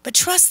 but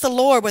trust the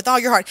Lord with all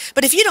your heart.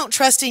 But if you don't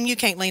trust him, you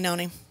can't lean on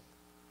him.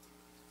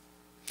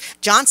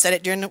 John said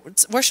it during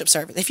the worship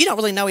service. If you don't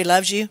really know he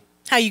loves you,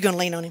 how are you going to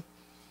lean on him?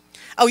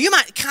 Oh, you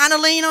might kind of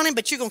lean on him,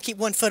 but you're going to keep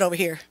one foot over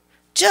here,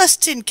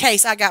 just in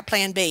case I got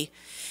plan B.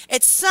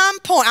 At some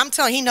point, I'm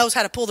telling you, he knows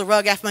how to pull the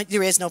rug off.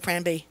 There is no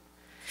plan B.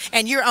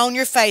 And you're on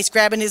your face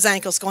grabbing his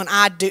ankles going,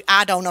 I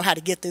don't know how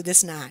to get through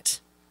this night.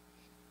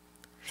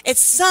 At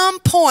some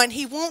point,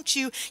 he wants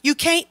you. You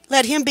can't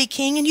let him be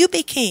king and you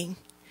be king.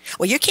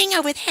 Well, you're king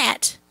over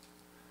that.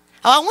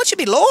 Oh, I want you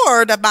to be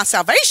Lord of my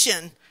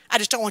salvation. I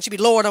just don't want you to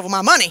be Lord over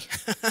my money.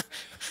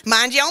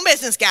 Mind your own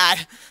business, God.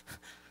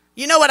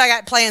 You know what I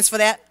got plans for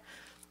that.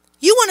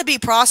 You want to be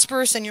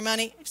prosperous in your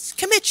money?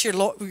 Commit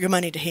your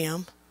money to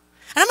him.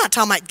 And I'm not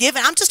talking about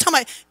giving. I'm just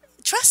talking about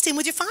trust him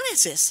with your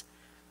finances.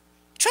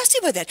 Trust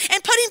him with it.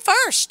 And put him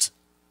first.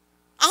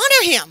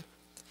 Honor him.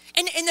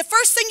 And the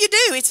first thing you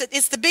do,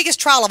 it's the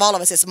biggest trial of all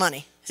of us, is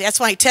money. See, that's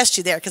why he tests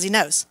you there, because he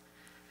knows.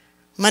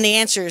 Money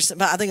answers,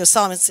 I think it was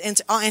Solomon,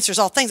 answers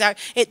all things.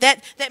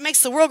 That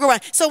makes the world go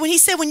round. So when he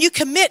said, when you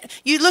commit,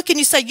 you look and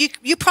you say,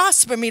 you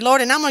prosper me,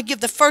 Lord, and I'm going to give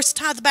the first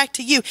tithe back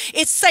to you.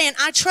 It's saying,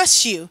 I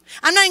trust you.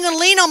 I'm not even going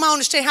to lean on my own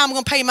understanding how I'm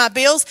going to pay my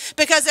bills,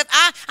 because if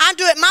I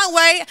do it my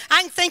way,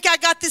 I can think I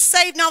got this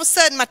saved, and all of a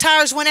sudden my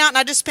tires went out and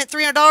I just spent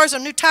 $300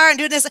 on a new tire and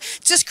doing this.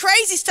 Just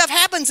crazy stuff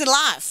happens in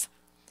life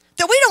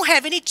that we don't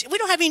have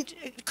any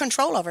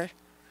control over.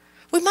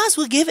 We might as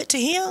well give it to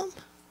him.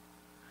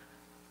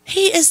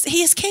 He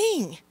is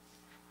king.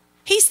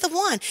 He's the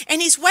one.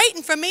 And he's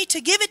waiting for me to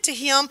give it to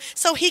him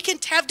so he can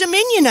have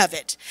dominion of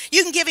it.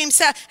 You can give him,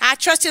 I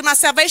trust him with my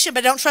salvation,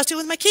 but I don't trust him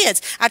with my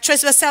kids. I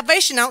trust him with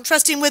salvation. I don't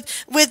trust him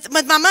with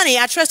my money.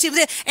 I trust him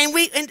with it.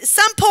 And at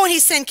some point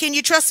he's saying, can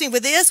you trust me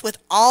with this, with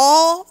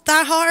all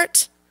thy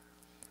heart?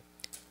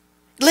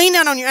 Lean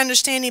not on your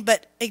understanding,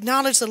 but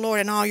acknowledge the Lord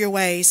in all your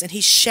ways, and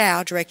he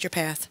shall direct your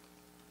path.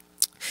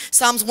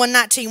 Psalms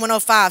 119,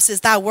 105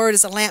 says, thy word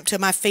is a lamp to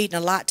my feet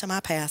and a light to my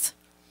path.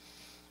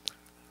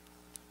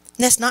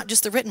 And that's not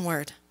just the written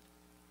word.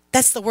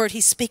 That's the word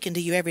he's speaking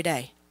to you every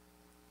day.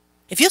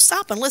 If you'll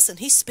stop and listen,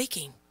 he's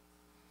speaking.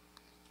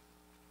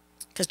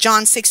 Because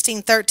John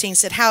 16:13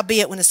 said,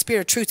 howbeit when the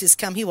Spirit of truth is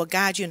come, he will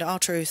guide you into all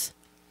truth.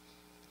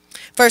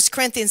 1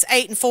 Corinthians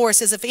 8:4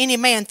 says, if any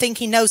man think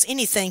he knows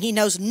anything, he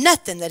knows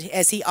nothing that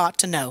as he ought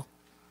to know.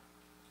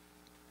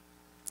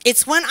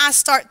 It's when I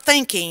start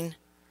thinking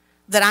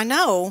that I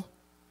know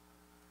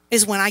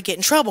is when I get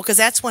in trouble, because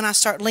that's when I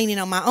start leaning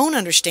on my own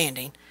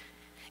understanding.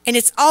 And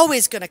it's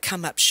always going to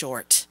come up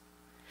short.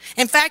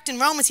 In fact, in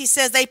Romans, he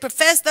says,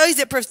 those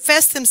that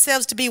profess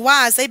themselves to be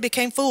wise, they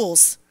became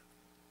fools.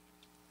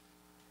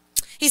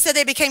 He said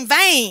they became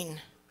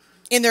vain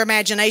in their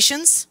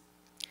imaginations.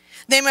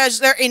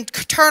 Their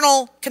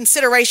internal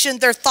consideration,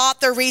 their thought,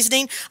 their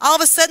reasoning. All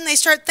of a sudden, they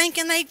start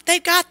thinking they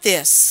got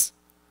this.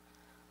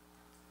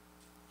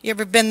 You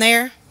ever been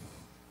there?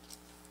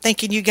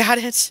 Thinking you got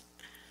it?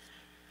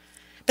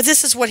 But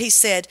this is what he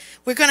said.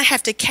 We're going to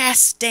have to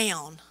cast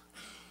down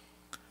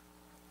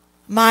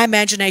my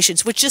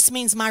imaginations, which just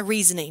means my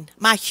reasoning,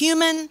 my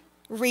human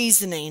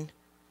reasoning.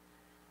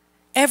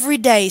 Every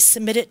day,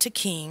 submit it to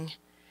King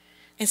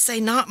and say,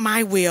 not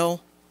my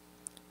will,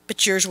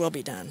 but yours will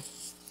be done.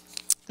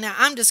 Now,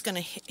 I'm just going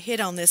to hit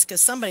on this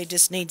because somebody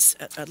just needs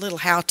a little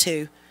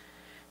how-to.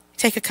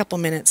 Take a couple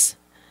minutes.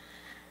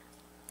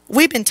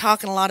 We've been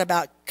talking a lot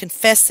about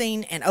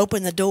confessing and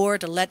open the door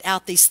to let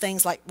out these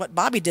things like what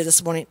Bobby did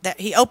this morning. That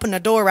he opened the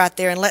door right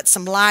there and let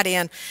some light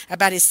in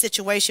about his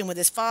situation with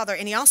his father.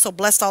 And he also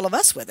blessed all of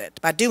us with it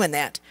by doing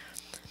that.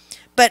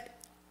 But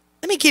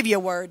let me give you a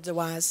word, the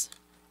wise.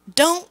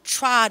 Don't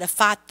try to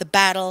fight the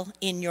battle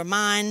in your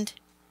mind.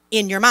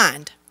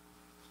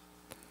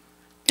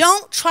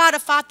 Don't try to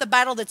fight the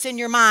battle that's in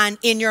your mind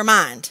in your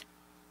mind.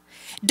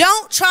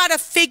 Don't try to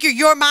figure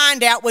your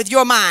mind out with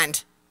your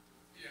mind.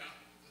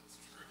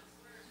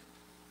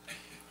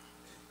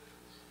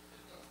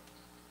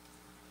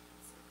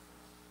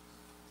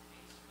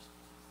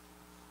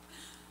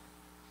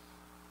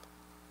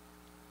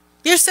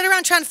 You ever sit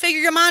around trying to figure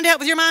your mind out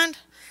with your mind?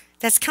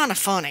 That's kind of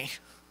funny.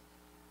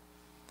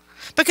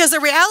 Because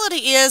the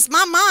reality is,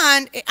 my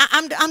mind,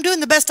 I'm doing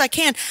the best I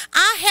can.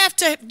 I have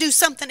to do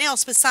something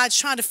else besides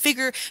try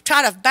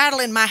to battle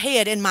in my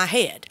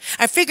head.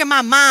 I figure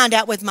my mind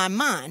out with my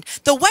mind.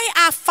 The way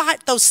I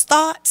fight those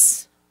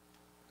thoughts,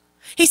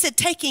 he said,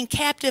 taking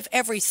captive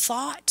every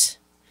thought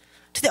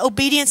to the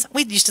obedience.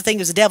 We used to think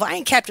it was the devil. I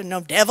ain't capturing no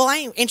devil. I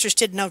ain't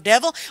interested in no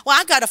devil. Well,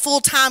 I've got a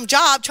full-time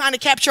job trying to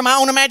capture my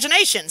own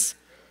imaginations.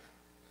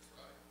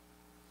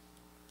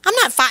 I'm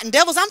not fighting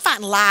devils. I'm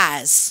fighting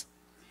lies.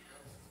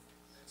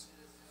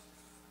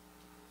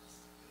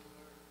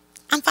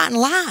 I'm fighting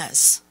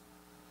lies.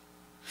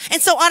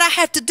 And so what I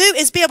have to do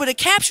is be able to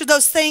capture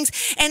those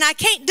things, and I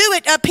can't do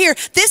it up here.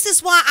 This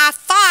is why I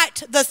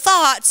fight the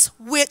thoughts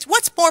with,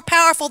 what's more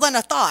powerful than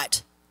a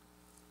thought?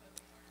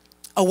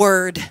 A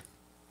word.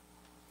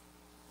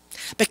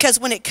 Because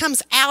when it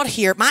comes out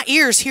here, my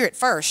ears hear it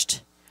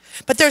first.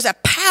 But there's a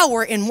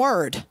power in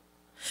word.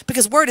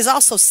 Because word is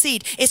also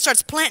seed. It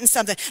starts planting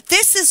something.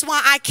 This is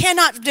why I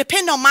cannot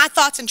depend on my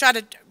thoughts and try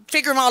to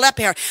figure them all up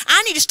here.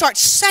 I need to start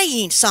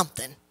saying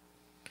something.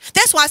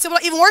 That's why I said, well,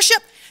 even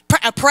worship,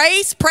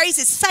 praise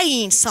is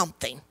saying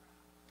something.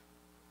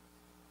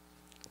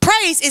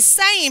 Praise is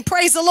saying,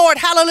 praise the Lord,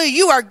 hallelujah,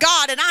 you are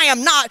God and I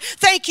am not.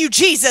 Thank you,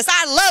 Jesus,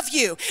 I love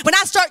you. When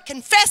I start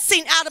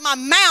confessing out of my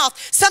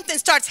mouth, something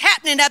starts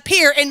happening up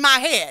here in my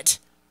head.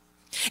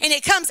 And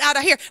it comes out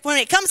of here. When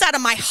it comes out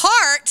of my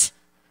heart,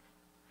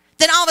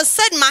 then all of a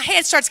sudden my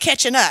head starts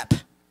catching up.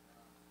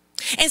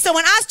 And so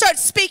when I start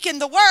speaking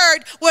the word,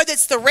 whether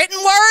it's the written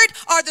word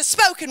or the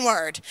spoken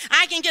word,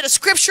 I can get a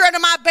scripture under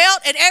my belt,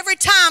 and every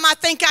time I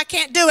think I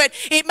can't do it,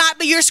 it might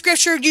be your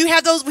scripture. We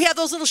have those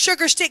little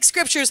sugar stick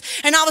scriptures,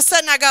 and all of a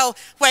sudden I go,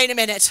 wait a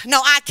minute.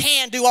 No, I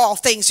can do all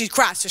things through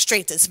Christ who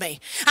strengthens me.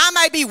 I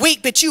may be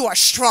weak, but you are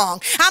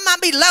strong. I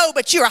might be low,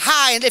 but you are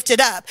high and lifted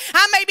up.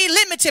 I may be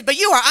limited, but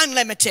you are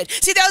unlimited.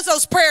 See,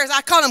 those prayers,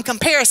 I call them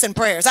comparison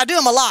prayers. I do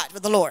them a lot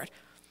with the Lord.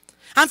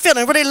 I'm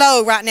feeling really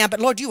low right now, but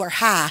Lord, you are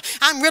high.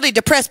 I'm really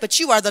depressed, but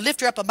you are the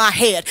lifter up of my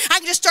head. I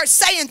can just start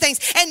saying things,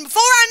 and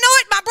before I know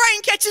it, my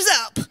brain catches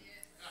up. And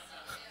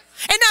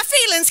my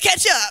feelings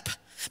catch up.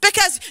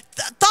 Because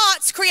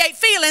thoughts create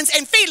feelings,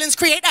 and feelings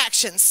create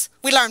actions.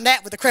 We learned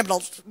that with the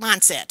criminal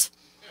mindset.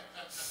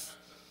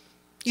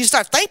 You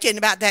start thinking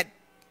about that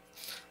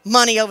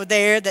money over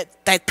there,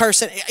 that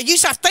person. You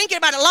start thinking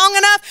about it long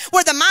enough,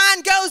 where the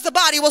mind goes, the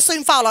body will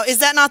soon follow. Is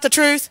that not the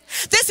truth?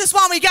 This is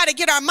why we got to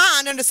get our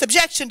mind under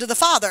subjection to the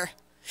Father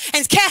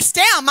and cast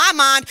down my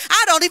mind.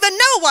 I don't even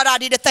know what I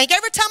need to think.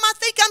 Every time I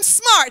think I'm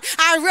smart,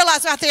 I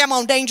realize I think I'm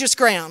on dangerous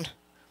ground.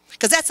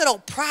 Because that's that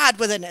old pride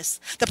within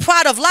us. The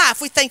pride of life.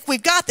 We think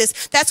we've got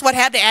this. That's what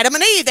happened to Adam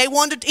and Eve. They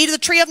wanted to eat of the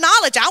tree of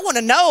knowledge. I want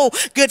to know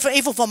good for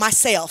evil for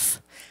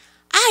myself.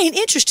 I ain't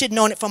interested in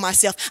knowing it for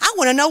myself. I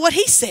want to know what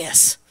he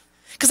says.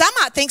 Because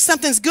I might think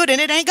something's good and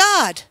it ain't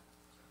God.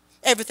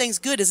 Everything's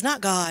good is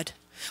not God.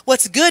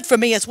 What's good for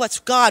me is what's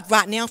God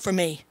right now for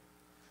me.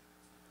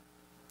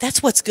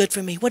 That's what's good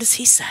for me. What does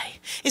he say?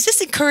 Is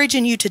this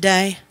encouraging you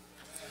today?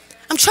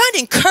 I'm trying to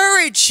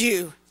encourage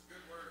you.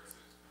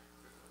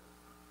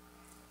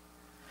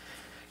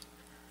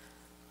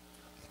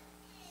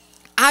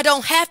 I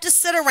don't have to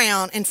sit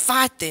around and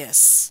fight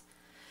this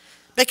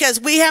because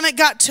we haven't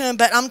got to them,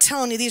 but I'm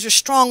telling you, these are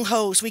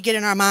strongholds we get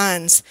in our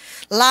minds,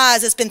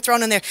 lies that's been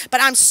thrown in there.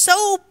 But I'm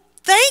so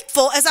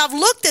thankful as I've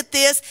looked at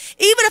this,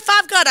 even if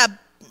I've got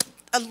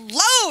a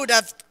load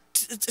of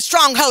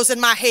strongholds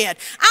in my head,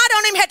 I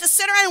don't even have to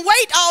sit around and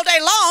wait all day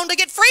long to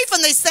get free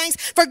from these things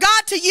for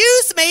God to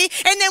use me.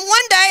 And then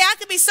one day I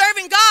could be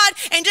serving God,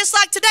 and just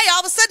like today, all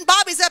of a sudden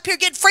Bobby's up here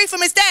getting free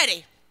from his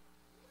daddy.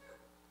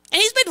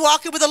 And he's been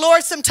walking with the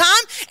Lord some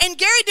time. And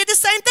Gary did the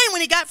same thing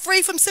when he got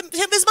free from some of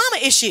his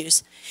mama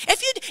issues.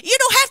 If you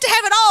don't have to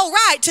have it all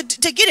right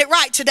to get it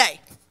right today.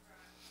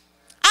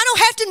 I don't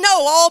have to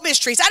know all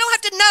mysteries. I don't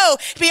have to know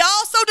to be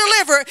also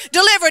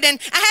delivered. And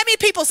I have many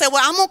people say,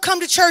 well, I'm going to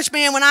come to church,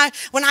 man, when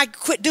I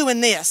quit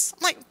doing this.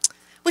 I'm like,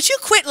 would you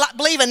quit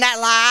believing that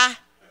lie?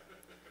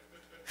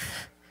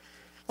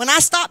 When I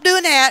stop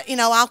doing that,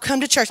 I'll come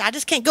to church. I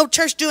just can't go to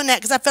church doing that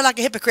because I feel like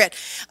a hypocrite.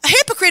 A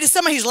hypocrite is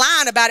somebody who's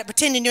lying about it,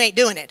 pretending you ain't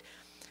doing it.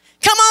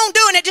 Come on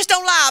doing it, just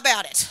don't lie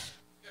about it.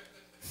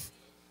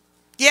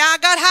 Yeah, I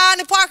got high in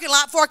the parking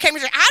lot before I came to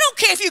church. I don't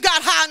care if you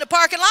got high in the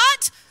parking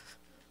lot.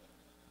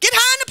 Get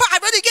high in the parking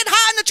lot. I'd rather get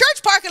high in the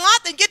church parking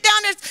lot than get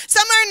down there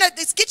somewhere and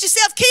get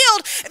yourself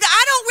killed.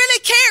 I don't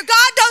really care.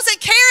 God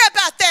doesn't care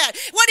about that.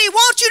 What he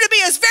wants you to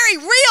be is very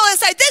real and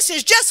say, this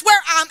is just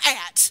where I'm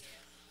at.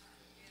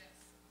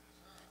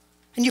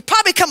 And you've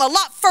probably come a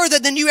lot further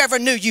than you ever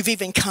knew you've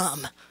even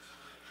come.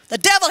 The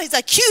devil, he's an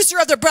accuser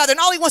of the brother, and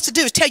all he wants to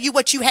do is tell you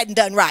what you hadn't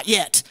done right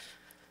yet.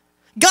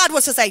 God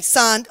wants to say,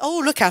 son,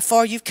 oh, look how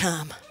far you've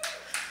come.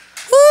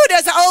 Ooh,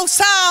 there's an old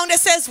song that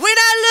says, when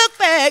I look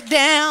back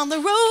down the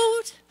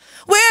road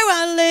where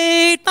I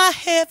laid my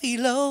heavy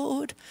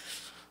load.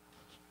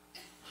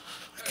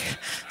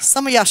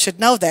 Some of y'all should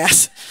know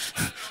that.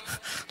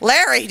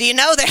 Larry, do you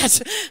know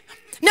that?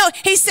 No,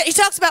 he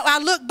talks about when I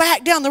look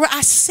back down the road,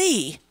 I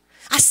see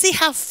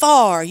how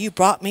far you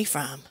brought me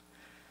from.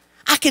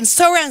 I can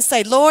sit around and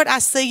say, Lord, I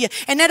see you.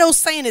 And that old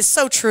saying is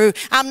so true.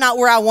 I'm not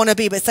where I want to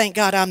be, but thank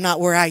God I'm not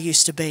where I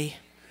used to be.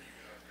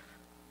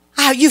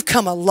 Oh, you've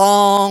come a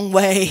long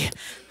way,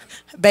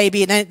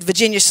 baby. And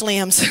Virginia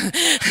Slims.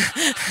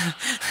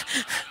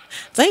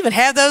 Do they even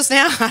have those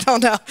now? I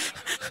don't know.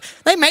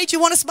 They made you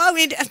want to smoke.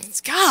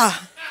 God.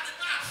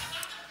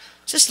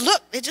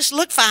 It just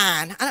looked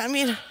fine. I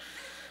mean,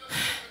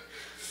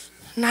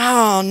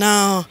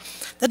 no.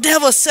 The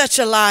devil's such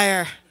a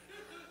liar.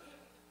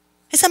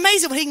 It's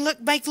amazing what he can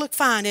make look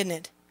fine, isn't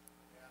it?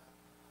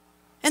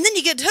 And then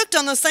you get hooked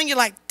on those things. You're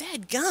like,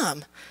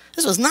 dadgum.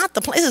 This was not the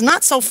place. This is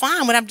not so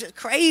fine when I'm just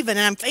craving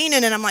and I'm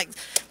fiending and I'm like,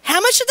 how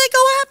much did they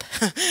go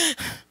up?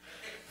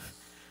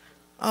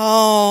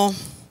 Oh,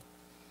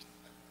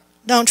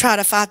 don't try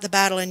to fight the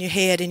battle in your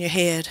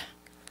head.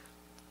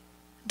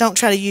 Don't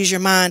try to use your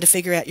mind to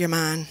figure out your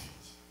mind.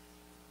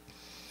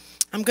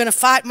 I'm going to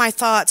fight my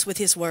thoughts with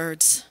his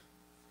words.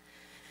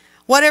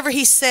 Whatever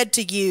he said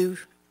to you,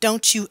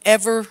 don't you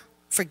ever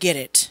forget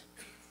it.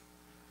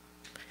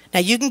 Now,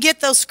 you can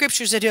get those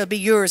scriptures that it'll be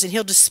yours, and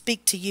he'll just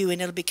speak to you,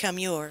 and it'll become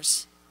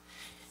yours.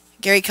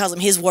 Gary calls them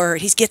his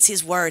word. He gets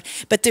his word.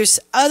 But there's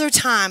other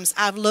times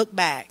I've looked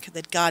back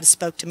that God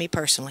spoke to me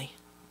personally.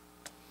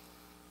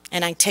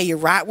 And I can tell you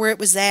right where it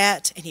was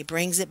at, and he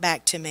brings it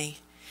back to me.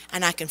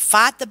 And I can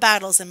fight the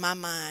battles in my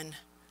mind.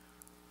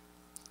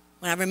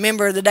 When I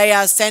remember the day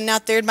I was standing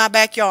out there in my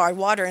backyard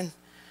watering,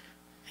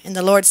 and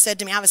the Lord said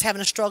to me, I was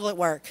having a struggle at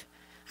work.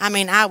 I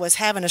mean, I was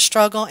having a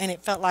struggle, and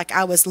it felt like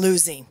I was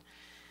losing.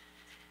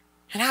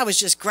 And I was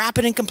just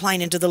griping and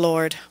complaining to the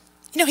Lord.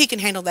 You know, he can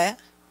handle that.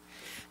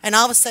 And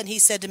all of a sudden, he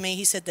said to me,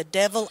 he said, the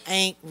devil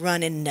ain't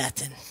running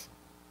nothing.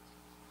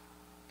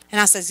 And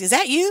I said, is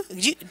that you?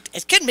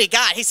 It couldn't be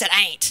God. He said,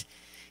 ain't.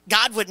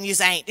 God wouldn't use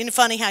ain't. Isn't it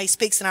funny how he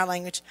speaks in our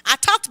language? I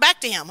talked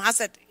back to him. I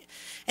said,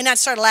 and I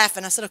started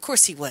laughing. I said, of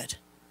course he would.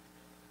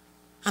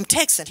 I'm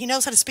Texan. He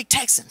knows how to speak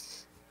Texan.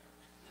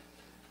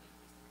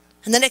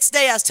 And the next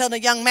day, I was telling a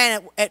young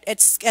man at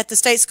the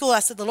state school,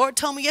 I said, the Lord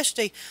told me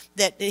yesterday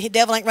that the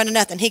devil ain't running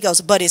nothing. He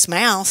goes, but his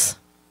mouth.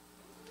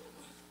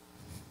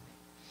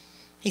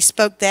 He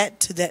spoke that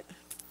to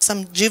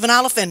some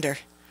juvenile offender.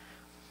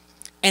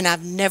 And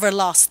I've never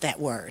lost that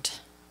word.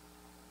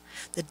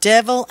 The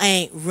devil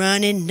ain't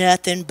running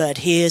nothing but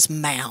his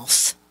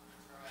mouth.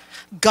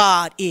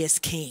 God is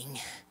king.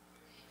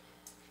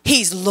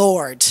 He's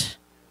Lord.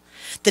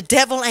 The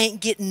devil ain't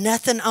getting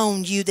nothing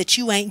on you that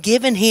you ain't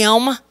giving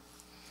him.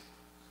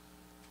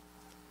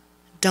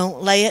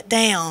 Don't lay it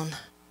down.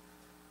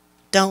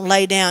 Don't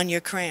lay down your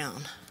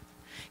crown.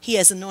 He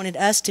has anointed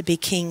us to be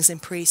kings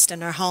and priests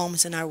in our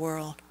homes and our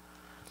world.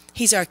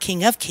 He's our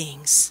King of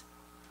Kings.